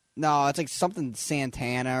 No, it's like something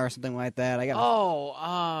Santana or something like that. Or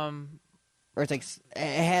it's like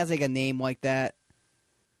it has like a name like that.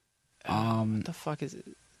 What the fuck is it?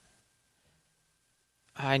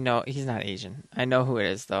 I know he's not Asian. I know who it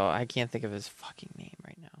is though. I can't think of his fucking name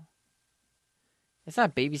right now. It's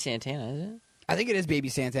not Baby Santana, is it? I think it is Baby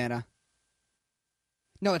Santana.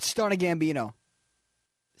 No, it's Stunna Gambino.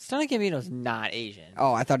 Stunna Gambino's not Asian.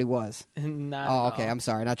 Oh, I thought he was. Not Oh, at okay. all. I'm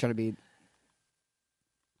sorry. Not trying to be.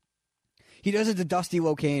 He does it to Dusty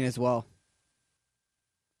Locane as well.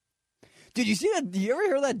 Did you see that? Did you ever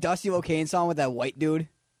hear that Dusty Locane song with that white dude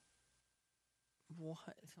What?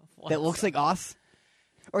 that looks like us?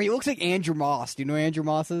 Or he looks like Andrew Moss. Do you know who Andrew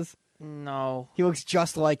Moss is? No. He looks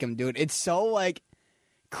just like him, dude. It's so, like,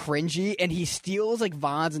 cringy, and he steals, like,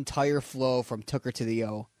 Von's entire flow from Took Her to the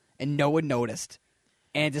O, and no one noticed.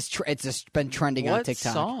 And it's just been trending on What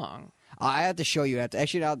TikTok. song? I have to show you.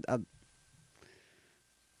 Actually, I'll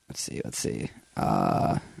let's see.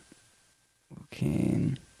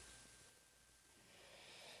 Locane.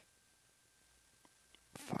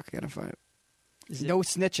 Fuck, I gotta find it. Is it- No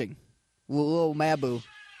snitching. Lil Mabu.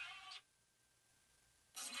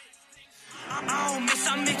 I don't miss,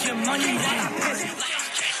 I'm making money while I piss.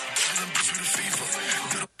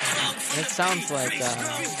 It sounds like,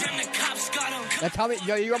 Then the cops got 'em. Now tell me,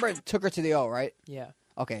 you remember Took Her to the O, right? yeah.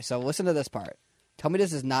 Okay, so listen to this part. Tell me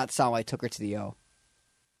this does not sound like Took Her to the O.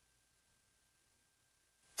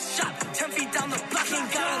 Shot 10 feet down the block,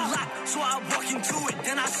 ain't got a lock. So I walk into it,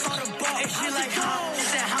 then I saw the ball. And she like, how? She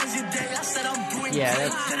said, how's your day? I said, I'm doing Yeah, great.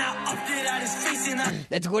 that's- Then I upped it at his face and I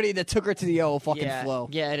That's literally the Took Her to the O fucking Yeah, flow.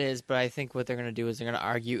 yeah, it is. But I think what they're gonna do is they're gonna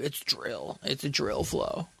argue it's drill. It's a drill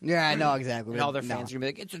flow, Yeah, I know exactly. and all their No. fans are gonna be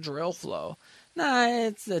like, it's a drill flow. Nah,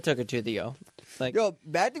 it's they took it to the O. Like, Yo,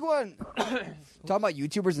 back to going talking about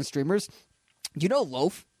YouTubers and streamers. Do you know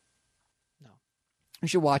Loaf? No. You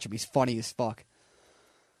should watch him. He's funny as fuck.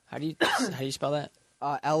 how do you spell that?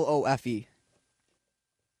 Lofe. He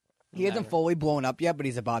hasn't Never. fully blown up yet, but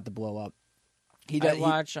he's about to blow up. He I does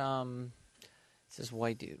watch it's this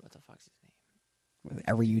white dude. What the fuck's his name?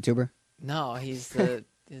 every YouTuber. No, he's the,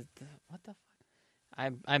 what the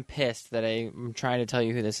fuck? I'm pissed that I'm trying to tell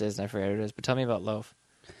you who this is and I forget who it is. But tell me about Loaf.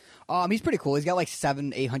 He's pretty cool. He's got like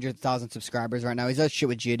 800,000 subscribers right now. He does shit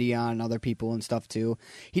with Gideon and other people and stuff too.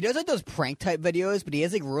 He does like those prank type videos, but he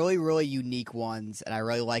has like really, really unique ones, and I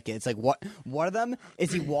really like it. It's like one of them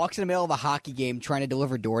is he walks in the middle of a hockey game trying to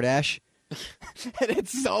deliver DoorDash. And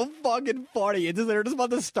it's so fucking funny. It's just they're just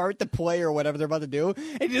about to start the play or whatever they're about to do,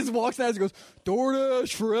 and he just walks out and goes,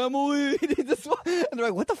 "DoorDash for Emily." And, and they're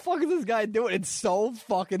like, "What the fuck is this guy doing?" It's so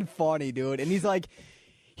fucking funny, dude. And he's like,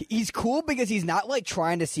 he's cool because he's not like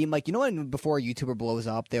trying to seem like, you know, when before a YouTuber blows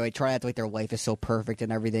up, they like try to act like their life is so perfect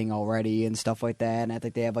and everything already and stuff like that, and I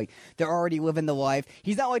think they have like they're already living the life.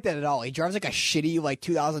 He's not like that at all. He drives like a shitty like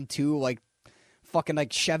 2002 like fucking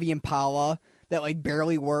like Chevy Impala that like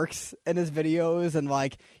barely works in his videos, and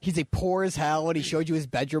like he's like poor as hell, and he showed you his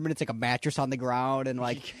bedroom and it's like a mattress on the ground, and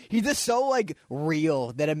like he's just so like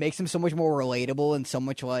real that it makes him so much more relatable and so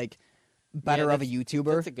much like better Yeah, of a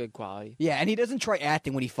YouTuber. That's a good quality. Yeah, and he doesn't try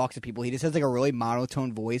acting when he fucks with people. He just has like a really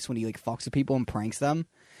monotone voice when he like fucks with people and pranks them.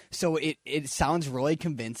 So it sounds really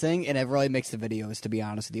convincing, and it really makes the videos, to be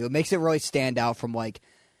honest with you. It makes it really stand out from like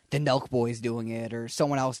the Nelk Boys doing it or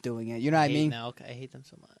someone else doing it. You know what I hate mean? Nelk. I hate them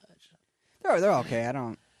so much. They're okay. I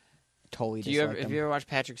don't totally Do you dislike ever have them. you ever watched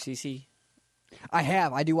Patrick CC? I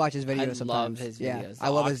have. I do watch his I videos love sometimes. his videos. Yeah, The I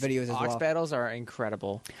love Aux- his videos as Aux well. battles are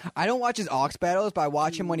incredible. I don't watch his Aux battles, but I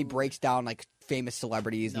watch him when he breaks down like famous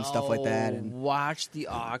celebrities and stuff like that. No, And watch the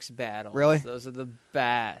Aux battles. Really? Those are the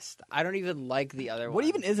best. I don't even like the other what ones.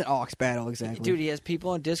 even is an Aux battle exactly? Dude, he has people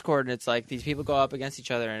on Discord, and it's like these people go up against each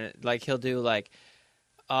other, and like he'll do like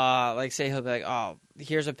say he'll be like, oh,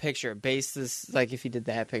 here's a picture, base this, like if he did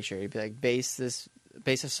that picture, he'd be like, base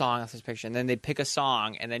a song off this picture, and then they'd pick a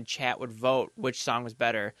song, and then chat would wote which song was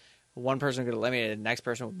better. One person would get eliminated, the next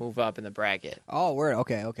person would move up in the bracket. Oh, word.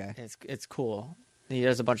 Okay. It's cool. He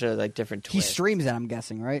does a bunch of like different He twists. streams that, I'm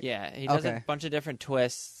guessing, right? Yeah, he does Okay. a bunch of different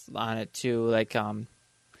twists on it too, like Does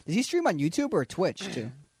he stream on YouTube or Twitch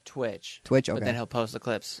too? Twitch. Twitch. But Okay. then he'll post the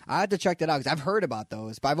clips. I have to check that out because I've heard about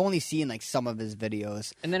those, but I've only seen like some of his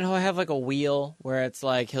videos. And then he'll have like a wheel where it's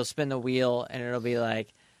like he'll spin the wheel and it'll be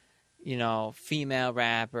like, you know, female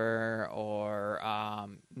rapper or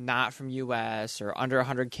not from US or under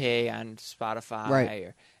 100K on Spotify.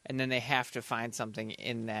 Right. And then they have to find something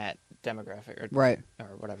in that demographic or Right.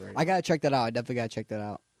 whatever. It is. I gotta check that out. I definitely gotta check that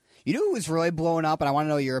out. You know who's really blowing up, and I want to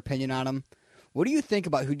know your opinion on him. What do you think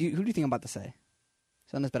about who do you think I'm about to say?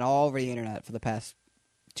 Something that's been all over the internet for the past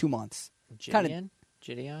 2 months. Gideon?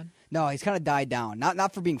 No, he's kind of died down.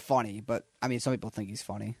 Not for being funny, but I mean, some people think he's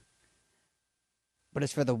funny. But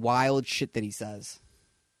it's for the wild shit that he says.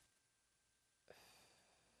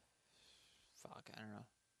 Fuck, I don't know.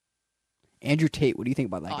 Andrew Tate, what do you think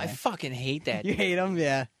about that Oh, guy? I fucking hate that. You hate him?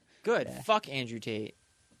 Yeah. Good. Yeah. Fuck Andrew Tate.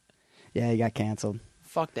 Yeah, he got canceled.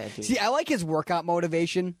 Fuck that dude. See, I like his workout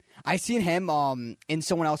motivation. I seen him in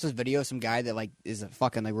someone else's video, some guy that like is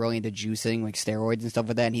fucking like really into juicing, like steroids and stuff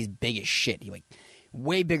like that, and he's big as shit. He like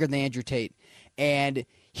way bigger than Andrew Tate, and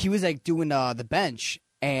he was like doing the bench,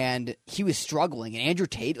 and he was struggling, and Andrew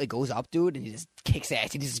Tate like goes up, dude, and he just kicks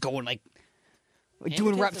ass. He's just going like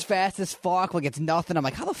doing Tate's reps fast as fuck, like it's nothing. I'm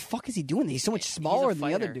like, how the fuck is he doing that? He's so much smaller He's a than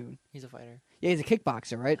the other fighter. dude. He's a fighter. Yeah, he's a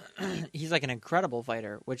kickboxer, right? He's like an incredible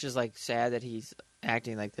fighter, which is like sad that he's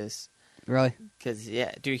acting like this. Really? Because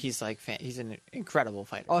yeah, dude, he's like he's an incredible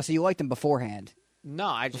fighter. Oh, so you liked him beforehand? No,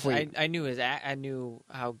 I just Before you- I knew I knew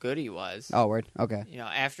how good he was. Oh, word. Okay. You know,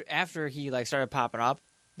 after he like started popping up,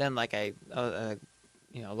 then like I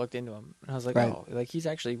looked into him and I was like, Right. oh, like he's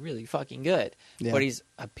actually really fucking good, Yeah. but he's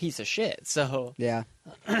a piece of shit. So Yeah.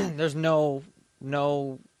 there's no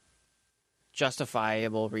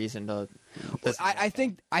justifiable reason to. listen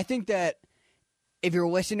to I think that if you're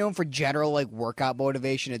listening to him for general like workout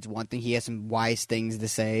motivation, it's one thing. He has some wise things to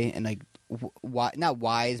say, and like not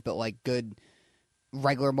wise, but like good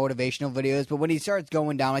regular motivational videos. But when he starts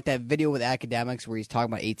going down like that video with academics where he's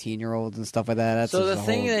talking about 18-year-olds and stuff like that, that's So just the a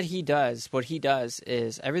thing whole- that he does, what he does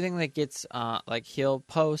is everything that gets like he'll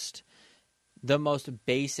post the most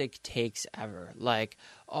basic takes ever, like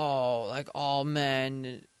like all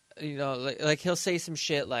men, like he'll say some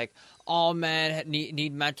shit like all men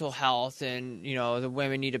need mental health, and the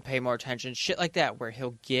women need to pay more attention, shit like that, where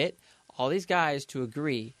he'll get all these guys to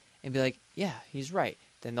agree and be like, yeah, he's right.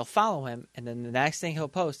 Then they'll follow him, and then the next thing he'll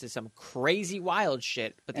post is some crazy wild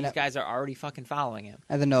shit, but And these guys are already fucking following him.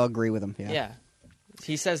 and then they'll agree with him. Yeah. Yeah.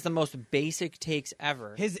 He says the most basic takes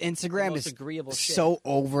ever. His The Instagram most is agreeable shit. so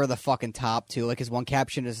over the fucking top too. Like his one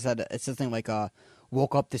caption is said it's something like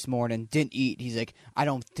woke up this morning, didn't eat. He's like, I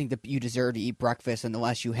don't think that you deserve to eat breakfast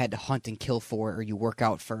unless you had to hunt and kill for it or you work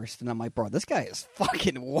out first. And I'm like, bro, this guy is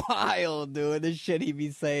fucking wild, dude. This shit he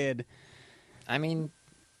be saying. I mean,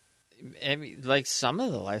 like some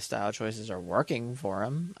of the lifestyle choices are working for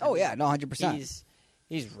him. Oh yeah, no, 100%.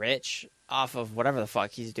 He's rich off of whatever the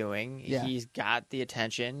fuck he's doing. Yeah. He's got the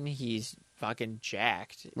attention. He's fucking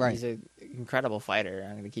jacked. Right. He's an incredible fighter.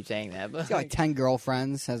 I'm gonna keep saying that, but He's got like 10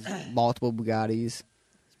 girlfriends, has multiple Bugattis,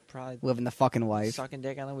 probably living the fucking life. sucking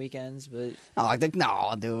dick on the weekends. But Oh, I think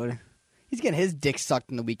no, dude. He's getting his dick sucked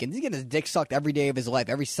in the weekends. He's getting his dick sucked every day of his life,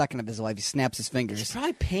 every second of his life. He snaps his he's fingers.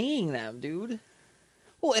 probably paying them, dude.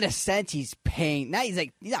 Well, in a sense, he's paying. Now he's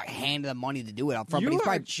not handing them money to do it up front, You but he's are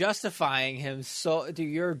probably. justifying him. So, dude,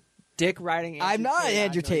 you're dick riding. I'm not an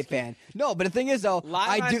Andrew Tate fan. No, but the thing is, though, Live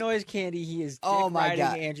I on do. Noise Candy, he is dick Oh my riding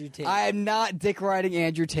god, Andrew Tate. I am not dick riding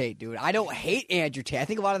Andrew Tate, dude. I don't hate Andrew Tate. I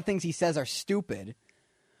think a lot of the things he says are stupid,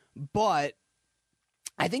 but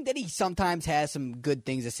I think that he sometimes has some good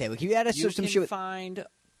things to say. Like he had you some can shit. With, find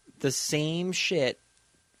the same shit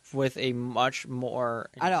with a much more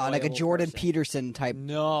I know, like a enjoyable Jordan person. Peterson type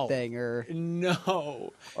No. thing, or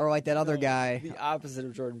No. like that other No, guy. The opposite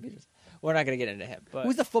of Jordan Peterson. We're not going to get into him. But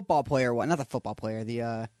Who's the football player? What? Not the football player.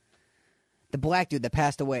 The black dude that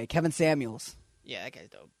passed away, Kevin Samuels. yeah, that guy's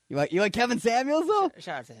dope. You like Kevin Samuels though?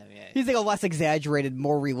 Shout out to him. Yeah. He's like a less exaggerated,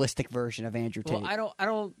 more realistic version of Andrew Tate. Well, I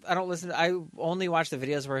don't listen. I only watch the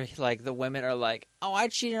videos where like the women are like, "Oh, I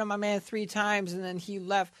cheated on my man 3 times and then he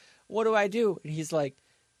left. What do I do?" And he's like,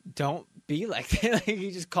 "Don't be like that." Like,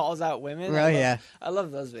 he just calls out women. Right, yeah. I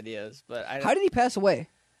love those videos, but How did he pass away?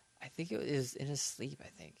 I think it was in his sleep. I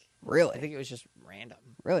think Really? I think it was just random.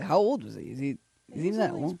 Really? How old was he? Is he even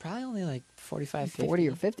that He's old? probably only like 45, 50. 40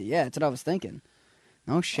 or 50? Yeah, that's what I was thinking.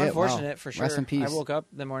 No shit. Unfortunate wow. for sure. Rest in peace. I woke up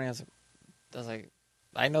the morning. I was like,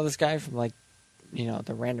 I know this guy from like,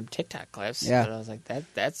 the random TikTok clips. Yeah. But I was like,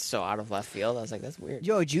 that's so out of left field. I was like, that's weird.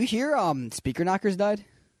 Yo, did you hear Speaker Knockers died?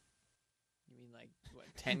 You mean like what,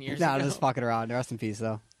 10 years No, ago? just fucking around. Rest in peace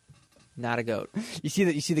though. Not a goat, You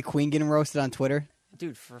see the Queen getting roasted on Twitter?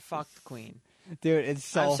 dude. For fuck the Queen. Dude, it's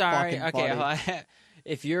so I'm sorry. fucking Okay, funny.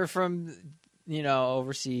 if you're from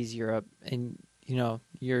overseas Europe and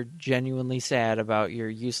you're genuinely sad about your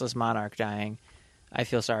useless monarch dying, I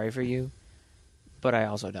feel sorry for you. But I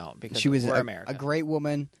also don't, because She was we're a America. great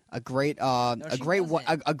woman, a great she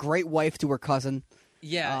wasn't. a great wife to her cousin.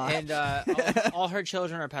 Yeah, Uh, and all her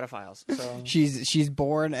children are pedophiles. So She's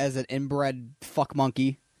born as an inbred fuck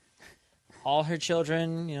monkey. all her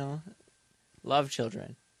children, love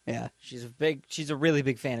children. Yeah, She's a really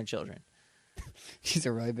big fan of children. she's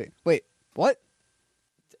a really big. Wait, what?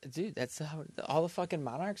 Dude, that's how all the fucking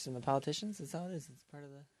monarchs and the politicians. That's how it is. It's part of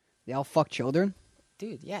the. They all fuck children.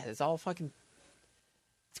 Dude, yeah, it's all fucking.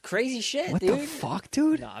 It's crazy shit, What dude. the fuck,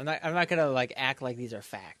 dude? No, I'm not gonna like act like these are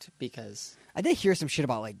fact because I did hear some shit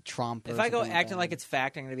about like Trump. if I go acting like it's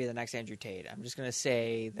fact, I'm gonna be the next Andrew Tate. I'm just gonna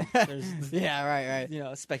say that there's yeah,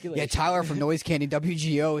 right. speculation. Yeah, Tyler from Noise Candy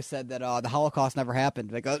WGO said that the Holocaust never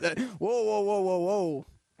happened. Like, whoa.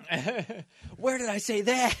 Where did I say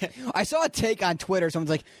that? I saw a take on Twitter. Someone's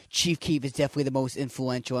like, Chief Keef is definitely the most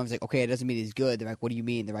influential. I was like, okay, it doesn't mean he's good. They're like, what do you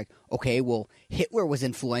mean? They're like, okay, well, Hitler was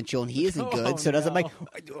influential and he isn't good. So I'm like,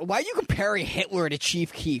 why are you comparing Hitler to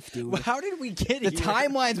Chief Keef, dude? How did we get The here?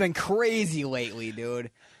 timeline's been crazy lately, dude.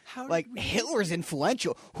 How did Like, we- Hitler's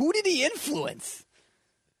influential. Who did he influence?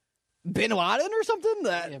 Bin Laden or something?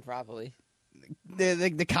 Yeah, probably.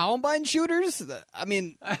 The Columbine shooters? I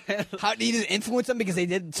mean, how did he just influence them because they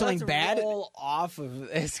did something Let's bad? roll off of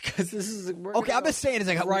this because this is Okay, I'm just saying, it's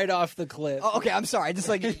like right off the cliff. Oh, okay, I'm sorry. Just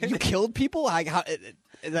like you killed people. Like, how,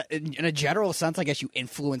 in a general sense, I guess you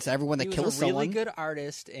influence everyone that He kills was a really someone. good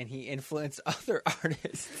artist, and he influenced other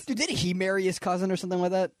artists. Dude, didn't he marry his cousin or something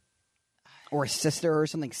like that, or his sister or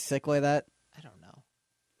something sick like that?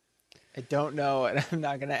 I don't know, and I'm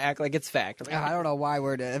not gonna act like it's fact. I don't know why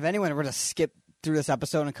if anyone were to skip through this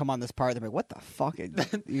episode and come on this part, they'd be like, "What the fuck?"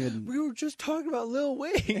 Even We were just talking about Lil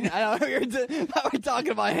Wayne. I don't know. We're talking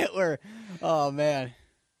about Hitler. Oh man,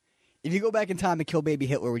 if you go back in time and kill baby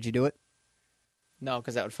Hitler, would you do it? No,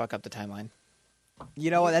 because that would fuck up the timeline.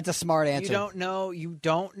 You know what? That's a smart answer. You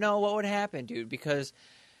don't know what would happen, dude. Because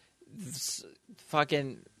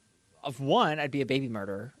of one, I'd be a baby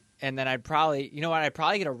murderer, and then I'd probably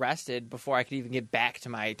get arrested before I could even get back to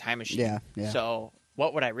my time machine. Yeah. So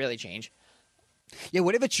what would I really change? Yeah,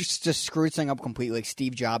 what if it just screwed something up completely? Like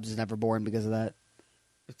Steve Jobs is never born because of that.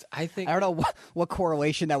 I think I don't know what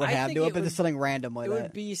correlation that would I have think to it, it but would- it's something random like it that.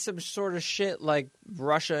 would be some sort of shit like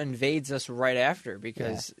Russia invades us right after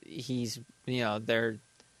because he's their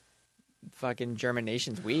fucking German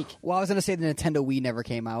nation's weak. Well, I was gonna say the Nintendo Wii never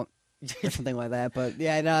came out or something like that, but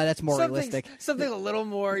yeah, no, that's more realistic. Something a little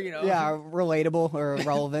more, Yeah, relatable or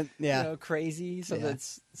relevant. Yeah, crazy.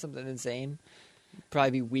 Something insane.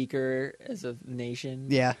 Probably be weaker as a nation.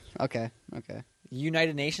 yeah. Okay.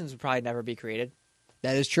 United Nations would probably never be created.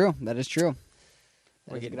 That is true. That is We're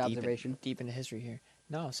a getting good observation. deep into history here.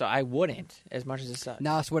 No, so I wouldn't, as much as it sucks.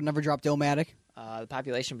 Nas would never drop Illmatic. The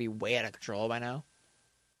population would be way out of control by now.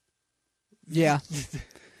 Yeah.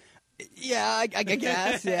 Yeah, I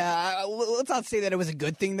guess. Yeah, let's not say that it was a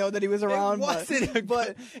good thing though that he was around. but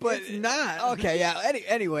it's not. Okay, yeah.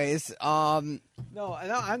 Anyways, No,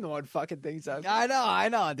 I'm the one fucking things up. I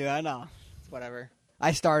know, dude. I know. Whatever.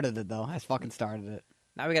 I started it though. I fucking started it.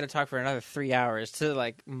 Now we got to talk for another 3 hours to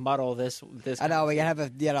like muddle this. I know we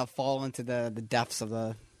gotta fall into the depths of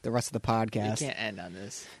the rest of the You podcast. can't end on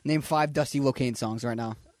this. Name 5 Dusty Locane songs right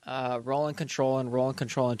now. Rolling Control and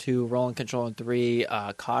 2, Rolling Control and 3,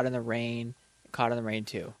 Caught in the Rain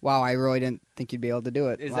 2. Wow, I really didn't think you'd be able to do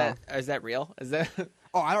it. Is Wow. that real? Is that?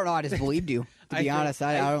 Oh, I don't know. I just believed you. To be honest,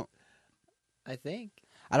 I don't. I think.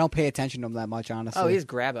 I don't pay attention to him that much, honestly. Oh, he's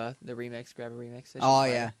Grabba, the remix. Grabba remix. Oh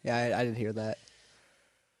yeah. I did hear that.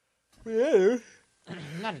 I'm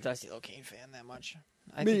not a Dusty Locane fan that much.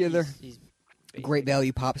 I Me think either. He's basic, Great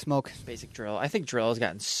value pop smoke. basic drill. I think drill has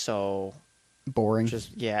gotten so Boring.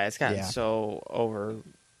 it's gotten so over.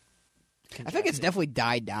 I think it's definitely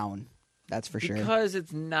died down. That's for sure. because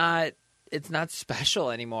it's not special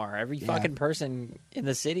anymore. Every Yeah. fucking person in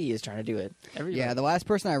the city is trying to do it. Yeah, the last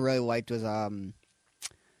person I really liked was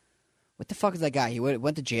what the fuck is that guy? He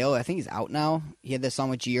went to jail. I think he's out now. He had this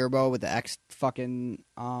song with G-Herbo with the X fucking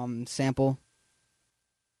sample.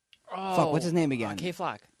 Fuck, what's his name again? K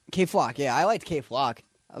Flock. K Flock. Yeah, I liked K Flock.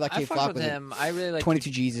 I like I K fucked Flock with him. I really like 22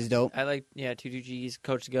 G's is dope. I like 22G's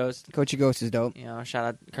Coach the Ghost. Coachy Ghost is dope. Shout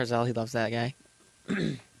out Carzel. He loves that guy.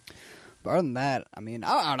 But other than that, I mean,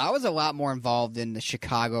 I don't know. I was a lot more involved in the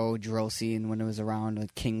Chicago drill scene when it was around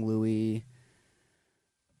with King Louie,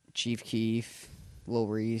 Chief Keef, Lil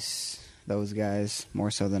Reese, those guys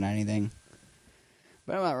more so than anything.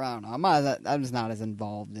 But I'm not around. I'm just not as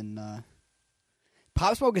involved in.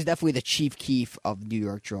 Pop Smoke is definitely the Chief Keef of New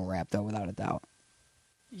York drill rap, though, without a doubt.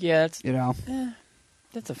 Yeah,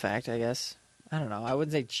 That's a fact, I guess. I don't know. I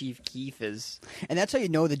wouldn't say Chief Keef is. And that's how you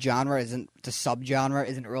know the subgenre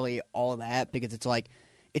isn't really all that, because it's like,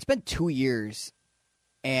 it's been 2 years,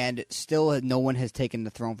 and still no one has taken the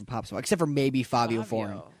throne from Pop Smoke, except for maybe Fabio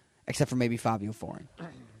Foreign.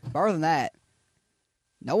 But other than that,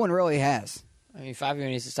 no one really has. I mean, Fabio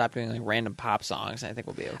needs to stop doing like random pop songs. I think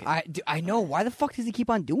we'll be okay. I know. Why the fuck does he keep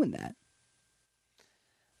on doing that?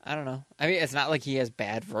 I don't know. I mean, it's not like he has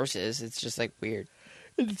bad verses. It's just like weird.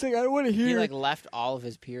 It's like, I don't want to He like left all of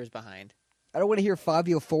his peers behind. I don't want to hear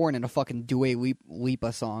Fabio Foreign in a fucking Dua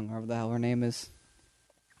Lipa song, or whatever the hell her name is.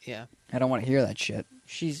 Yeah. I don't want to hear that shit.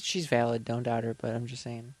 She's valid. Don't doubt her, but I'm just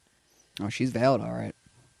saying. Oh, she's valid, all right.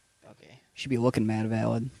 Okay. She'd be looking mad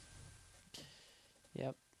valid.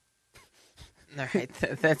 Yep. All right.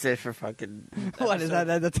 That's it for fucking. What is that?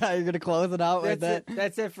 That's how you're gonna close it out, That's it.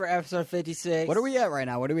 That's it for episode 56. What are we at right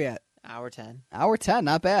now? What are we at? Hour 10. Hour 10,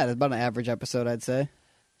 not bad. It's about an average episode, I'd say.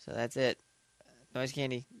 So that's it. Noise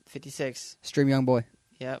Candy 56. Stream Young Boy.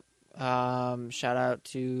 Yep. Shout out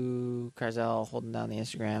to Carzel holding down the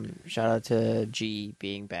Instagram. Shout out to G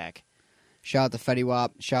being back. Shout out to Fetty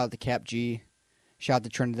Wap. Shout out to Cap G. Shout out to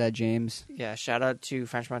Trinidad James. Yeah. Shout out to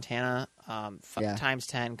French Montana. Yeah. Times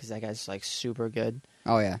 10 because that guy's like super good.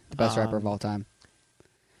 Oh yeah, the best rapper of all time.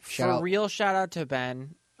 Real shout out to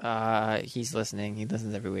Ben. He's listening. He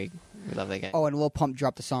listens every week. We love that guy. Oh, and Lil Pump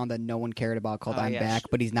dropped a song that no one cared about called Oh, I'm yeah. Back,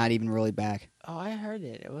 but he's not even really back. Oh, I heard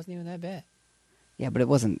it. It wasn't even that bad. Yeah, but it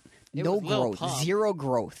wasn't. It No was Lil growth. Pump. Zero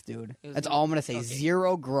growth, dude. It was That's Lil- all I'm going to say. okay.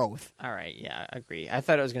 Zero growth. All right. Yeah, I agree. I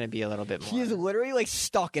thought it was going to be a little bit more. He is literally like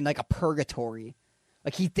stuck in like a purgatory.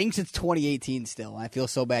 Like he thinks it's 2018 still. I feel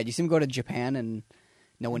so bad. You see him go to Japan and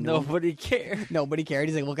no one knew him. Nobody cared. Nobody cared.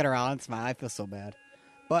 He's like looking around and smiling. I feel so bad.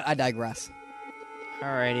 But I digress.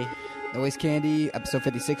 Alrighty. Noise Candy, episode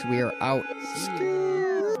 56. We are out. See you.